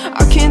piece, huh?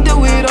 I can't deal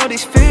with all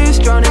these fears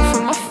drowning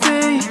from my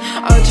feet.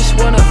 I just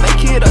wanna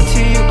make it up to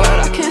you, but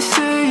I can't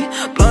see.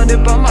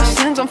 Blinded by my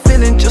sins, I'm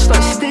feeling just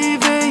like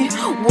Stevie.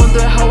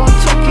 Wonder how I'm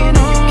talking,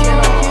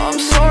 oh, I'm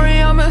sorry,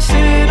 I'm a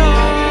sinner,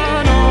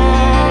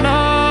 no,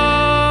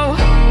 no.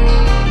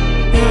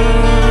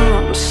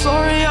 Yeah, I'm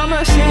sorry, I'm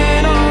a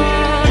sinner,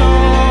 no,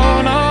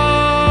 no.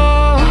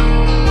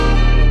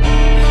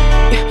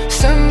 Yeah,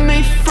 set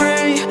me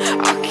free,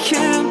 I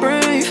can't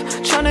breathe.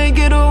 Tryna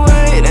get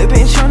away, they've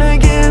been tryna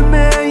get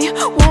me.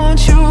 Want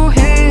you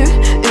here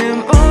in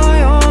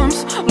my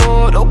arms,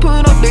 Lord,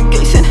 open up the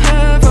gates in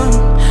heaven.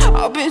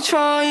 I've been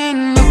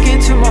trying, look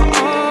into my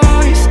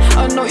eyes,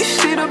 I know you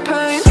see the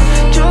pain.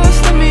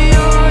 Just let me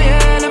up,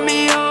 yeah, let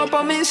me up,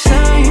 I'm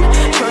insane.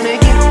 Tryna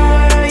get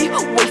away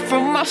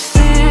from my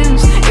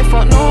sins. If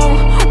I know,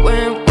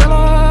 when will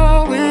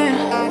I win?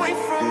 Away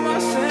from my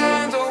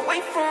sins,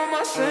 away from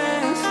my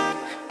sins.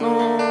 No,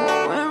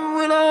 when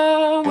will I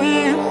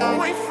win?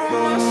 Away from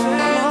my